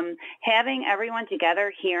 and having everyone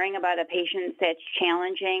together hearing about a patient that's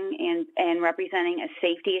challenging and representing a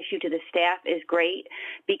safety issue to the staff is great,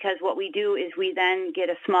 because what we do is we then get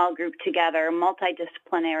a small group together,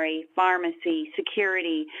 multidisciplinary, pharmacy,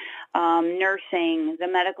 security, nursing, the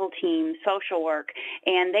medical team, social work,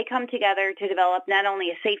 and they come together to develop not only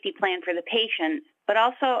a safety plan for the patient, but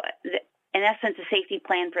also, in essence, a safety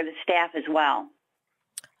plan for the staff as well.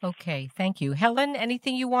 Okay, thank you. Helen,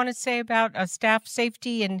 anything you want to say about staff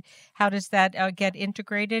safety and how does that get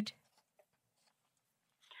integrated?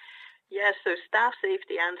 Yes, so staff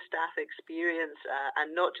safety and staff experience,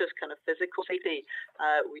 and not just kind of physical safety.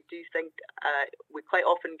 We do think we quite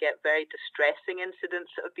often get very distressing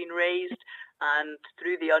incidents that have been raised, and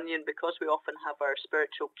through the Onion, because we often have our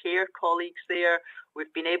spiritual care colleagues there,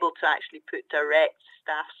 we've been able to actually put direct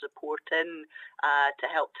staff support in to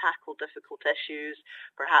help tackle difficult issues,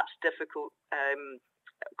 perhaps difficult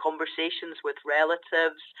conversations with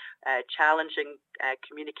relatives, challenging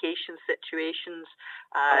communication situations.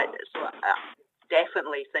 So I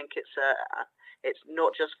definitely think it's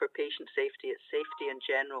not just for patient safety, it's safety in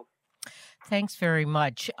general. Thanks very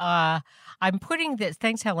much.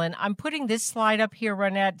 Thanks, Helen. I'm putting this slide up here,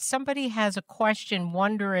 Ronette. Somebody has a question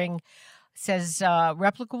wondering, says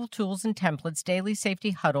replicable tools and templates, daily safety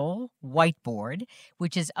huddle, whiteboard,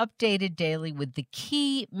 which is updated daily with the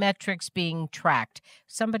key metrics being tracked.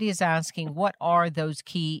 Somebody is asking, what are those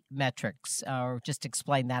key metrics? Or just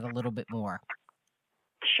explain that a little bit more.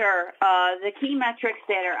 Sure. The key metrics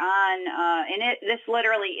that are on, this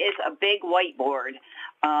literally is a big whiteboard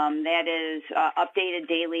that is updated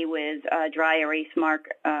daily with dry erase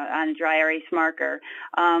on a dry erase marker.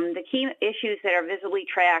 The key issues that are visibly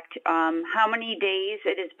tracked: how many days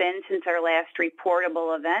it has been since our last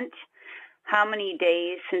reportable event, how many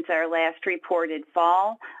days since our last reported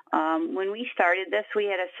fall. When we started this, we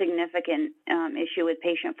had a significant issue with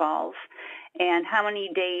patient falls, and how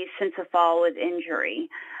many days since a fall with injury.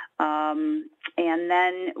 And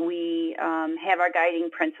then we have our guiding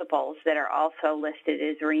principles that are also listed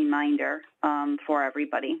as a reminder for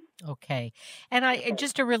everybody. Okay. And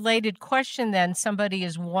just a related question then, somebody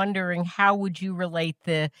is wondering, how would you relate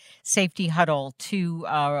the safety huddle to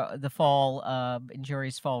the fall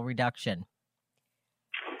injuries, fall reduction?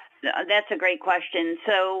 That's a great question.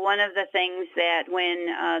 So one of the things that when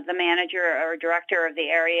the manager or director of the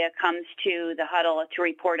area comes to the huddle to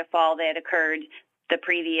report a fall that occurred the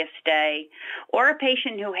previous day, or a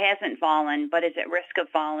patient who hasn't fallen but is at risk of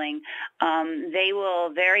falling, they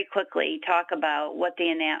will very quickly talk about what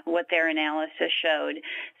their analysis showed.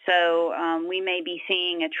 So we may be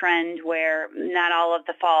seeing a trend where not all of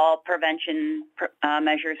the fall prevention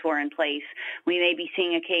measures were in place. We may be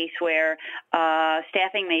seeing a case where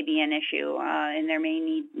staffing may be an issue, and there may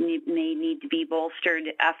need to be bolstered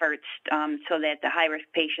efforts so that the high-risk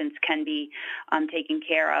patients can be taken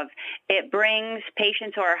care of. It brings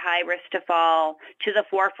patients who are high risk to fall to the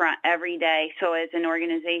forefront every day. So as an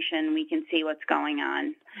organization, we can see what's going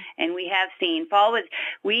on. And we have seen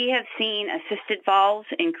assisted falls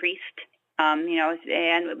increased, and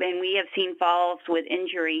we have seen falls with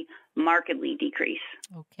injury markedly decrease.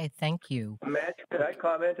 Okay, thank you. Matt, could I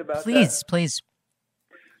comment about that? Please.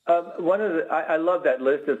 I love that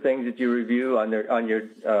list of things that you review on your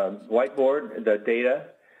whiteboard, the data.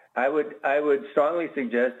 I would strongly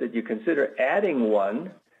suggest that you consider adding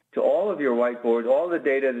one to all of your whiteboards, all the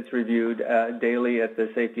data that's reviewed daily at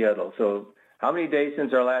the safety huddle. So how many days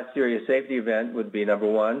since our last serious safety event would be number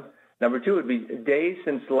one. Number two would be days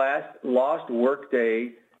since last lost work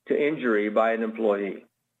day to injury by an employee.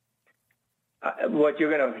 What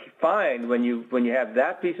you're going to find when you have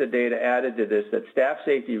that piece of data added to this, that staff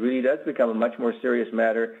safety really does become a much more serious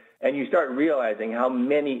matter, and you start realizing how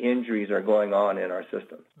many injuries are going on in our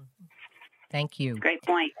system. Thank you. Great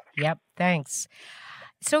point. Yep, thanks.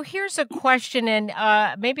 So here's a question, and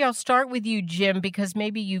maybe I'll start with you, Jim, because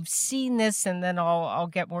maybe you've seen this, and then I'll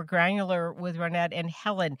get more granular with Ronette and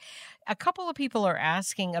Helen. A couple of people are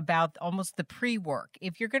asking about almost the pre-work.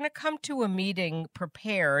 If you're going to come to a meeting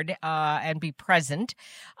prepared and be present,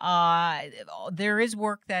 there is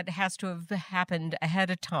work that has to have happened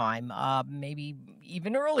ahead of time, maybe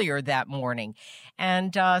even earlier that morning.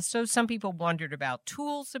 And so some people wondered about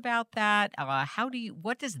tools about that.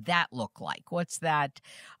 What does that look like? What's that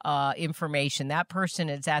information? That person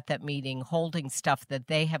is at that meeting holding stuff that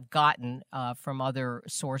they have gotten from other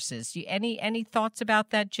sources. Any thoughts about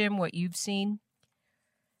that, Jim, what you've seen?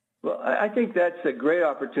 Well, I think that's a great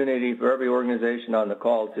opportunity for every organization on the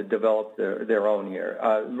call to develop their own here.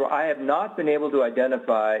 I have not been able to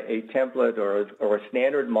identify a template or a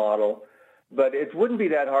standard model, but it wouldn't be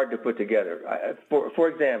that hard to put together. For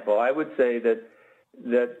example, I would say that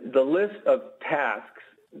the list of tasks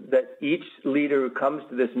that each leader who comes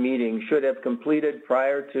to this meeting should have completed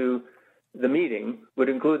prior to the meeting would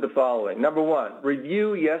include the following. Number one,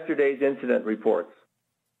 review yesterday's incident reports.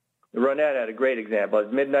 Ronette had a great example.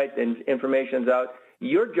 At midnight, information's out.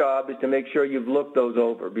 Your job is to make sure you've looked those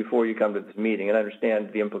over before you come to this meeting and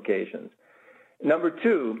understand the implications. Number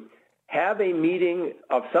two, have a meeting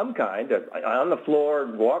of some kind, on the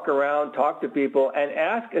floor, walk around, talk to people, and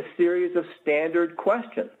ask a series of standard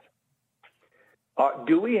questions.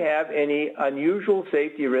 Do we have any unusual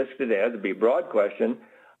safety risks today? That would be a broad question.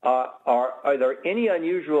 Are there any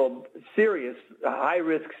unusual, serious,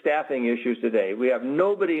 high-risk staffing issues today? We have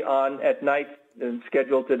nobody on at night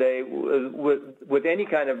scheduled today with any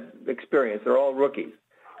kind of experience. They're all rookies.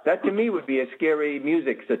 That, to me, would be a scary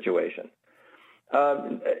music situation.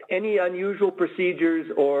 Any unusual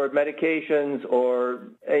procedures or medications or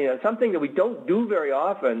something that we don't do very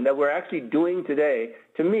often that we're actually doing today,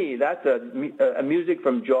 to me, that's a music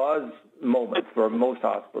from Jaws moment for most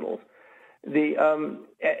hospitals. I'm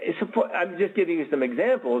just giving you some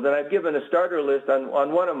examples, and I've given a starter list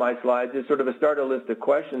on one of my slides. Is sort of a starter list of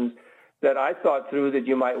questions that I thought through that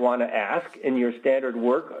you might want to ask in your standard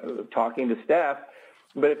work, talking to staff.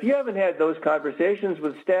 But if you haven't had those conversations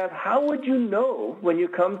with staff, how would you know when you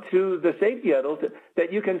come to the safety huddle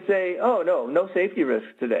that you can say, oh, no safety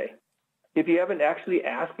risks today, if you haven't actually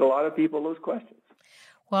asked a lot of people those questions?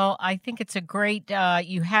 Well, I think it's a great,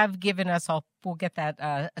 you have given us, we'll get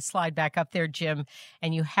that slide back up there, Jim,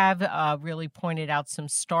 and you have really pointed out some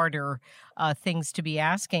starter things to be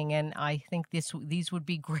asking. And I think these would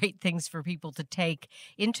be great things for people to take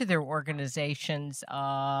into their organizations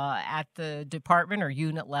at the department or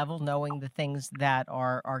unit level, knowing the things that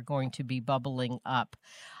are going to be bubbling up.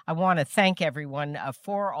 I want to thank everyone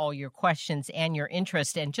for all your questions and your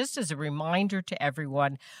interest. And just as a reminder to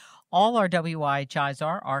everyone, all our WIHIs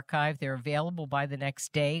are archived. They're available by the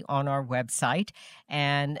next day on our website,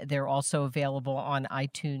 and they're also available on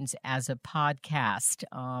iTunes as a podcast.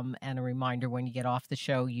 And a reminder, when you get off the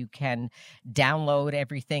show, you can download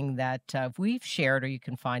everything that we've shared, or you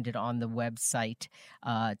can find it on the website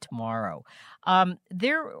tomorrow.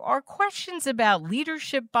 There are questions about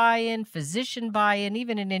leadership buy-in, physician buy-in,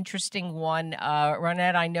 even an interesting one.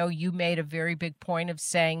 Ronette, I know you made a very big point of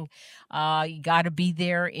saying you got to be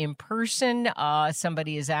there in person.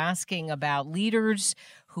 Somebody is asking about leaders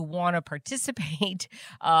who want to participate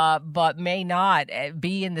but may not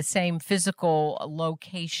be in the same physical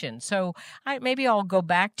location. So maybe I'll go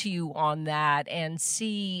back to you on that and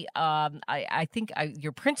see. I think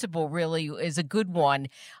your principle really is a good one,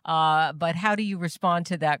 but how do you respond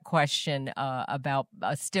to that question about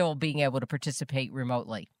still being able to participate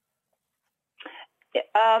remotely?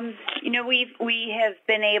 We have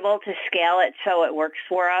been able to scale it so it works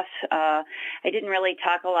for us. I didn't really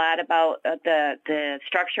talk a lot about the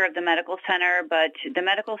structure of the medical center, but the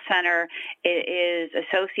medical center is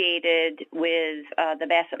associated with the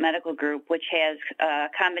Bassett Medical Group, which has a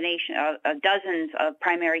combination of dozens of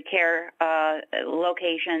primary care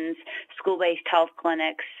locations, school-based health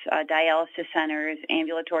clinics, dialysis centers,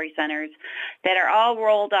 ambulatory centers that are all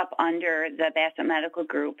rolled up under the Bassett Medical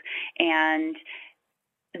Group. And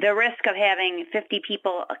the risk of having 50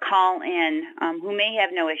 people call in who may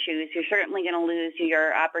have no issues, you're certainly going to lose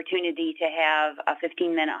your opportunity to have a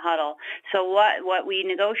 15-minute huddle. So what we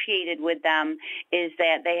negotiated with them is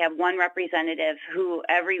that they have one representative who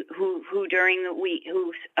during the week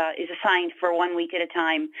is assigned for 1 week at a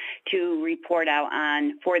time to report out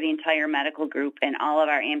on for the entire medical group and all of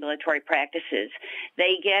our ambulatory practices.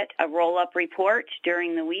 They get a roll-up report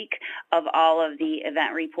during the week of all of the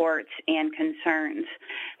event reports and concerns.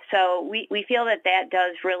 So we feel that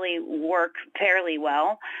does really work fairly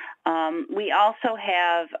well. We also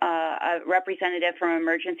have a representative from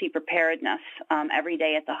emergency preparedness every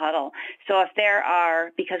day at the huddle. So if there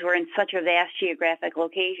are, because we're in such a vast geographic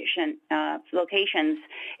locations,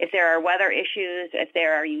 if there are weather issues, if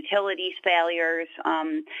there are utilities failures,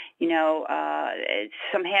 some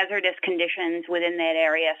hazardous conditions within that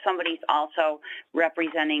area, somebody's also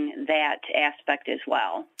representing that aspect as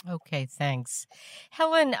well. Okay, thanks.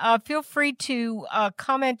 Helen, feel free to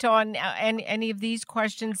comment on any of these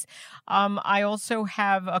questions. I also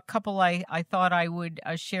have a couple I thought I would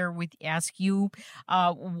ask you.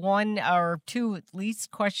 One or two at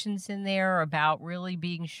least questions in there about really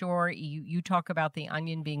being sure. You talk about the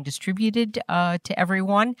onion being distributed to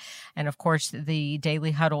everyone. And of course, the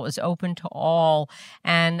Daily Huddle is open to all.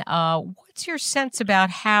 And what's your sense about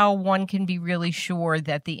how one can be really sure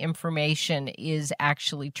that the information is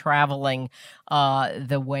actually traveling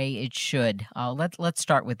the way it should? Let's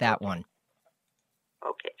start with that one.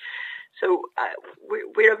 Okay. So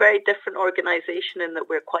we're a very different organization in that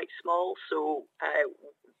we're quite small, so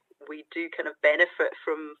we do kind of benefit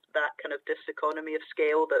from that kind of diseconomy of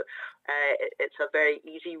scale, that it's a very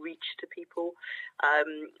easy reach to people.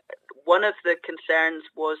 One of the concerns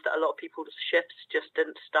was that a lot of people's shifts just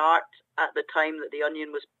didn't start at the time that the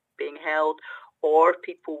Onion was being held, or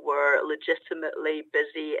people were legitimately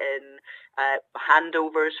busy in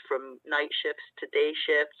handovers from night shifts to day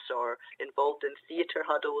shifts or involved in theatre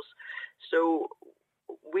huddles. So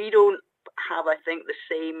we don't have, I think, the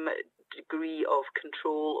same degree of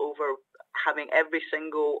control over having every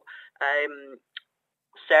single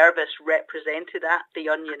service represented at the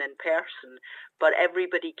Onion in person, but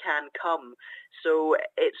everybody can come. So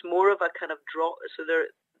it's more of a kind of draw. So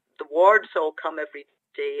the wards all come every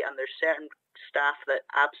day, and there's certain staff that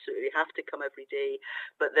absolutely have to come every day,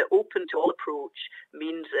 but the open to all approach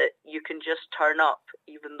means that you can just turn up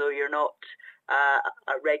even though you're not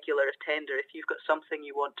a regular attender. If you've got something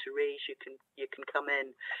you want to raise, you can come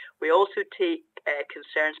in. We also take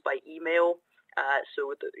concerns by email,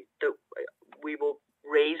 so that we will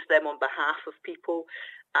raise them on behalf of people,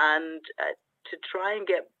 and to try and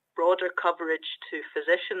get broader coverage to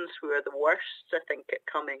physicians who are the worst, I think, at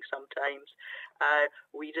coming sometimes.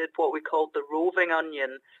 We did what we called the roving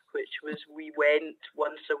Onion, which was we went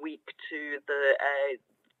once a week to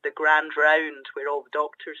the the grand round where all the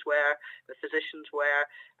doctors were, the physicians were,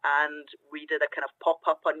 and we did a kind of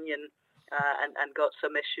pop-up onion and got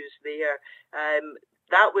some issues there.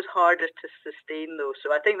 That was harder to sustain, though.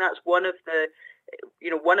 So I think that's one of the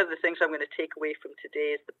things I'm going to take away from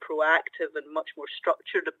today is the proactive and much more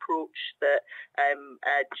structured approach that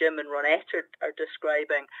Jim and Ronette are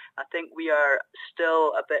describing. I think we are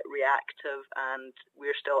still a bit reactive, and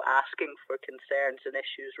we're still asking for concerns and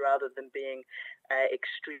issues rather than being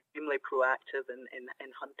extremely proactive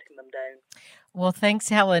in hunting them down. Well, thanks,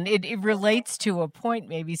 Helen. It relates to a point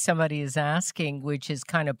maybe somebody is asking, which is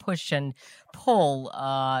kind of push and pull.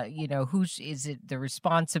 Is it the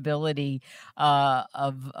responsibility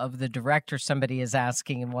of the director? Somebody is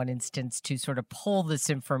asking in one instance to sort of pull this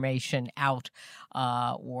information out,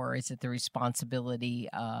 or is it the responsibility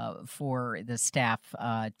for the staff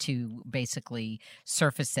to basically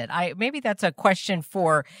surface it? Maybe that's a question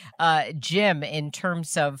for Jim in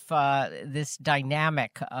terms of this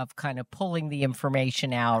dynamic of kind of pulling the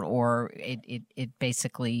information out, or it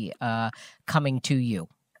basically coming to you.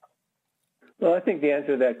 Well, I think the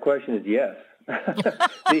answer to that question is yes.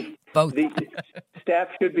 Both. The staff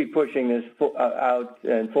should be pushing this out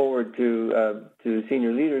and forward to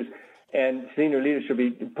senior leaders, and senior leaders should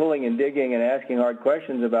be pulling and digging and asking hard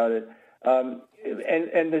questions about it.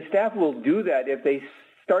 And the staff will do that if they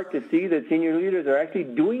start to see that senior leaders are actually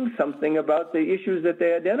doing something about the issues that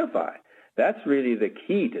they identify. That's really the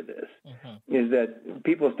key to this, is that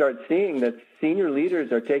people start seeing that senior leaders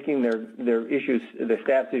are taking their issues, the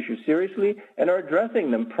staff's issues seriously, and are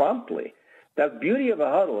addressing them promptly. The beauty of a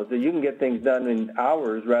huddle is that you can get things done in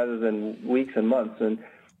hours rather than weeks and months, and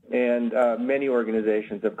many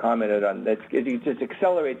organizations have commented on that. It just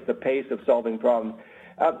accelerates the pace of solving problems.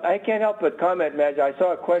 I can't help but comment, Madge. I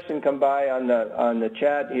saw a question come by on the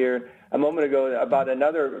chat here a moment ago about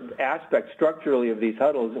another aspect structurally of these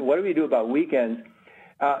huddles. What do we do about weekends?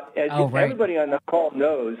 Everybody on the call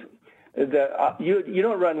knows that you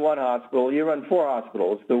don't run one hospital, you run 4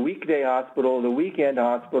 hospitals: the weekday hospital, the weekend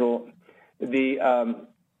hospital, the weekday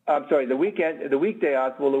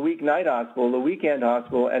hospital, the weeknight hospital, the weekend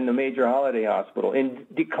hospital, and the major holiday hospital, in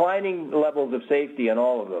declining levels of safety in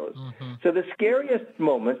all of those. So the scariest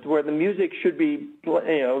moments where the music should be,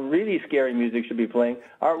 really scary music should be playing,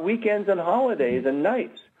 are weekends and holidays and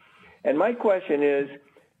nights. And my question is,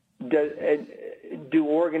 do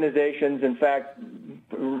organizations, in fact,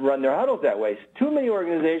 run their huddles that way? Too many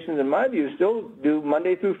organizations, in my view, still do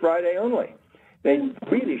Monday through Friday only. They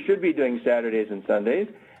really should be doing Saturdays and Sundays.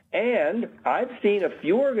 And I've seen a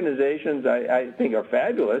few organizations I think are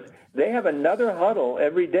fabulous. They have another huddle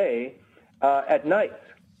every day at night,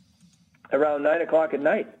 around 9 o'clock at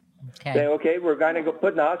night. Say, okay, we're going to go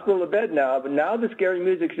put the hospital to bed now, but now the scary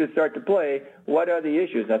music should start to play. What are the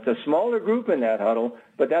issues? That's a smaller group in that huddle,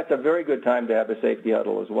 but that's a very good time to have a safety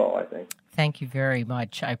huddle as well, I think. Thank you very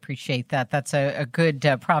much. I appreciate that. That's a good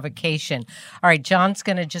provocation. All right, John's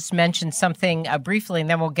going to just mention something briefly, and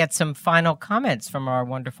then we'll get some final comments from our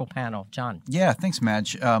wonderful panel. John. Yeah, thanks,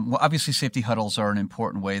 Madge. Well, obviously, safety huddles are an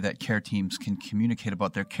important way that care teams can communicate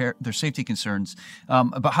about their safety concerns.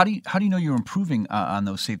 But how do you know you're improving on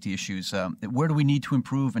those safety issues? Where do we need to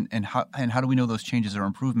improve, and how do we know those changes are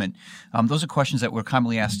improvement? Those are questions that we're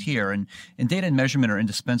commonly asked here, and data and measurement are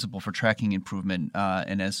indispensable for tracking improvement.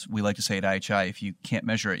 And as we like to say at IHI, if you can't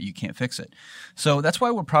measure it, you can't fix it. So that's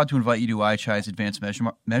why we're proud to invite you to IHI's Advanced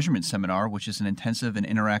Measurement Seminar, which is an intensive and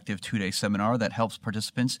interactive 2-day seminar that helps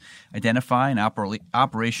participants identify and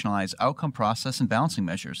operationalize outcome, process, and balancing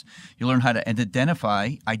measures. You'll learn how to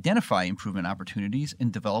identify improvement opportunities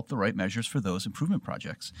and develop the right measures for those improvement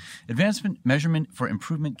projects. Advancement Measurement for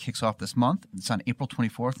Improvement kicks off this month. It's on April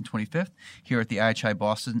 24th and 25th here at the IHI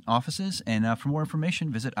Boston offices. And for more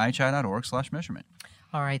information, visit ihi.org/measurement.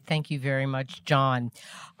 All right. Thank you very much, John.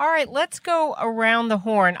 All right. Let's go around the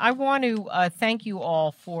horn. I want to thank you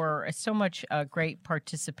all for so much great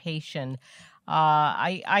participation.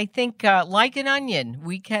 I think, like an onion,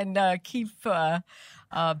 we can keep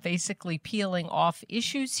basically peeling off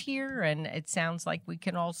issues here, and it sounds like we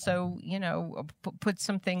can also, put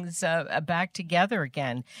some things back together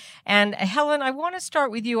again. And Helen, I want to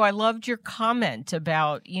start with you. I loved your comment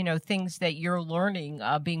about, things that you're learning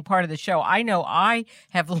being part of the show. I know I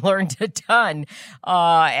have learned a ton,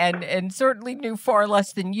 and certainly knew far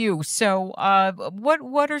less than you. So,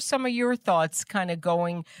 what are some of your thoughts, kind of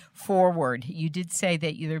going forward? You did say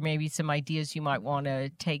that there may be some ideas you might want to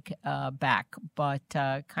take back, but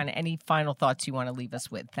kind of any final thoughts you want to leave us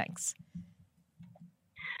with? Thanks.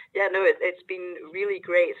 Yeah, no, it's been really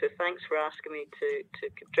great. So thanks for asking me to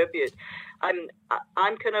contribute. I'm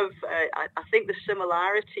kind of I think the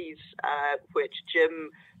similarities which Jim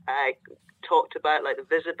talked about, like the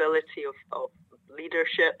visibility of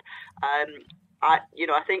leadership. I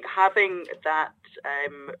think having that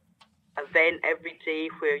event every day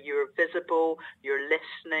where you're visible, you're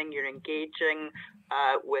listening, you're engaging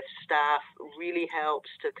with staff really helps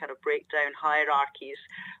to kind of break down hierarchies,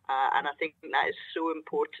 and I think that is so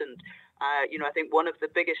important. I think one of the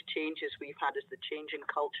biggest changes we've had is the change in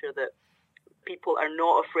culture, that people are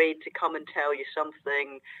not afraid to come and tell you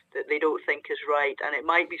something that they don't think is right, and it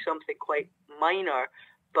might be something quite minor,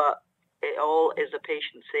 but it all is a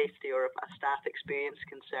patient safety or a staff experience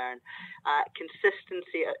concern.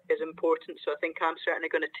 Consistency is important, so I think I'm certainly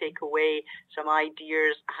going to take away some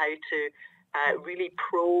ideas how to really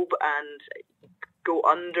probe and go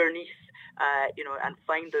underneath, and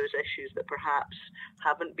find those issues that perhaps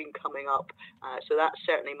haven't been coming up. So that's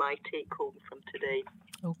certainly my take home from today.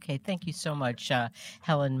 Okay, thank you so much,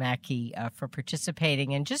 Helen Mackey, for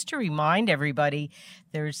participating. And just to remind everybody,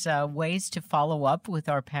 there's ways to follow up with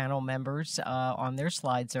our panel members. On their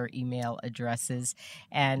slides are email addresses.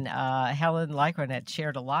 And Helen, like Ronette,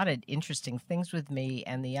 shared a lot of interesting things with me.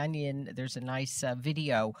 And The Onion, there's a nice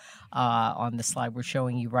video on the slide we're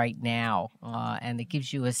showing you right now. And it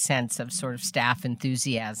gives you a sense of sort of staff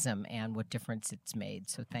enthusiasm and what difference it's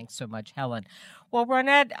made. So thanks so much, Helen. Well,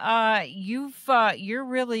 Ronette, you're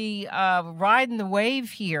really riding the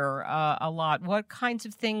wave here a lot. What kinds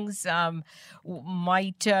of things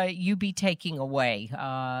might you be taking away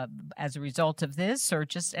as a result of this, or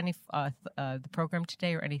just any the program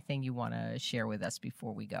today, or anything you want to share with us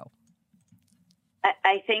before we go?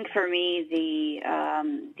 I think for me,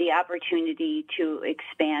 the opportunity to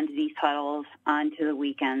expand these huddles onto the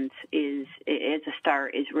weekends as a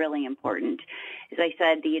start is really important. As I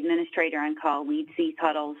said, the administrator on call leads these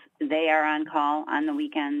huddles. They are on call on the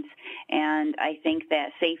weekends, and I think that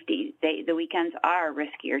safety, the weekends are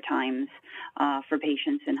riskier times for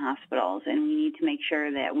patients in hospitals, and we need to make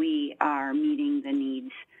sure that we are meeting the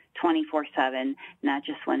needs 24/7, not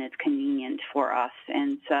just when it's convenient for us.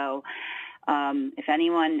 And so if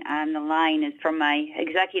anyone on the line is from my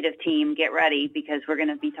executive team, get ready, because we're going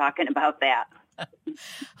to be talking about that.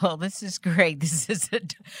 Well, this is great. This is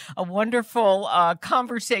a wonderful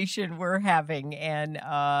conversation we're having. And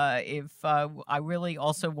I really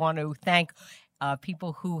also want to thank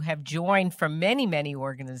people who have joined from many, many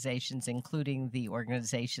organizations, including the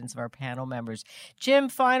organizations of our panel members. Jim,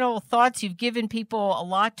 final thoughts. You've given people a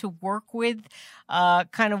lot to work with.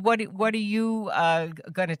 Kind of what are you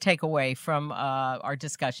going to take away from our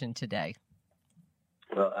discussion today?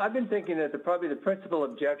 Well, I've been thinking that probably the principal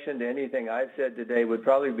objection to anything I've said today would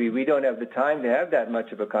probably be we don't have the time to have that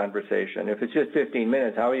much of a conversation. If it's just 15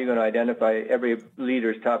 minutes, how are you going to identify every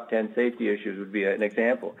leader's top 10 safety issues would be an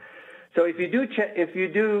example. So if you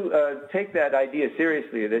do take that idea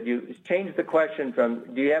seriously, that you change the question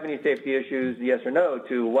from do you have any safety issues, yes or no,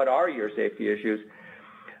 to what are your safety issues,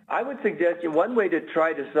 I would suggest one way to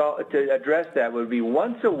try to address that would be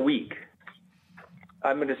once a week.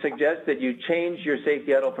 I'm going to suggest that you change your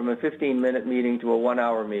safety huddle from a 15-minute meeting to a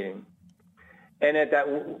 1-hour meeting. And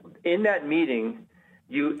in that meeting,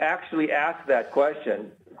 you actually ask that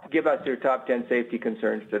question, give us your top 10 safety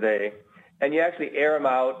concerns today, and you actually air them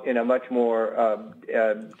out in a much more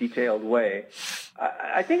detailed way.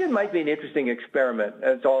 I think it might be an interesting experiment,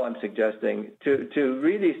 that's all I'm suggesting, to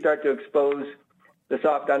really start to expose the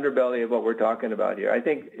soft underbelly of what we're talking about here. I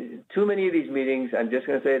think too many of these meetings, I'm just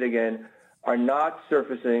going to say it again, are not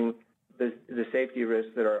surfacing the safety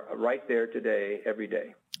risks that are right there today, every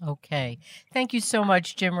day. Okay. Thank you so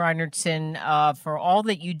much, Jim Reinertsen, for all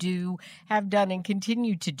that you do, have done, and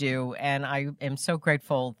continue to do. And I am so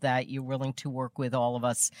grateful that you're willing to work with all of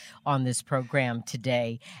us on this program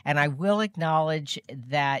today. And I will acknowledge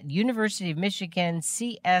that University of Michigan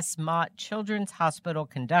C.S. Mott Children's Hospital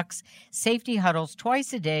conducts safety huddles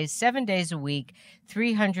twice a day, 7 days a week,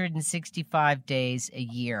 365 days a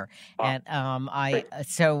year. And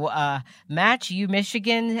match U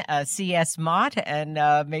Michigan, C.S. Mott,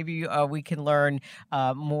 and maybe we can learn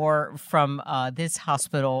more from this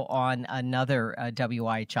hospital on another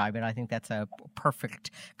WIHI, but I think that's a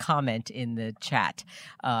perfect comment in the chat.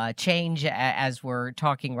 Change as we're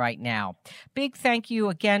talking right now. Big thank you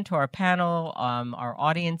again to our panel, our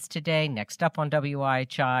audience today. Next up on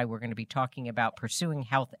WIHI, we're going to be talking about pursuing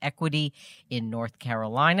health equity in North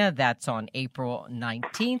Carolina. That's on April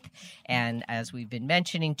 19th. And as we've been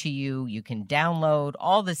mentioning to you, you can download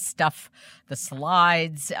all this stuff, the slides,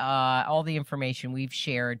 besides all the information we've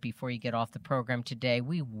shared before you get off the program today,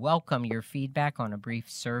 we welcome your feedback on a brief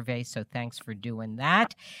survey, so thanks for doing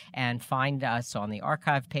that. And find us on the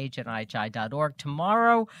archive page at IHI.org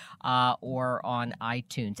tomorrow or on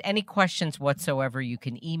iTunes. Any questions whatsoever, you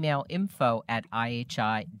can email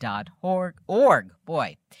info@IHI.org.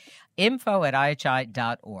 Boy,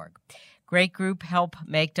 info@IHI.org. Great group help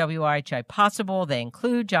make WIHI possible. They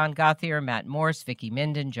include John Gothier, Matt Morse, Vicki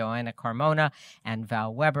Minden, Joanna Carmona, and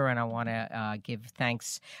Val Weber. And I want to give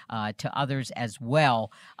thanks to others as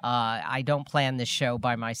well. I don't plan this show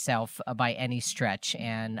by myself by any stretch,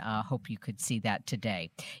 and hope you could see that today.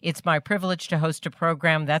 It's my privilege to host a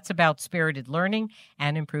program that's about spirited learning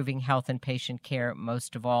and improving health and patient care.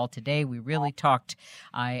 Most of all, today we really talked,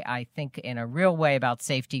 I think, in a real way about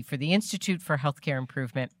safety for the Institute for Healthcare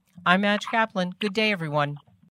Improvement. I'm Madge Kaplan. Good day, everyone.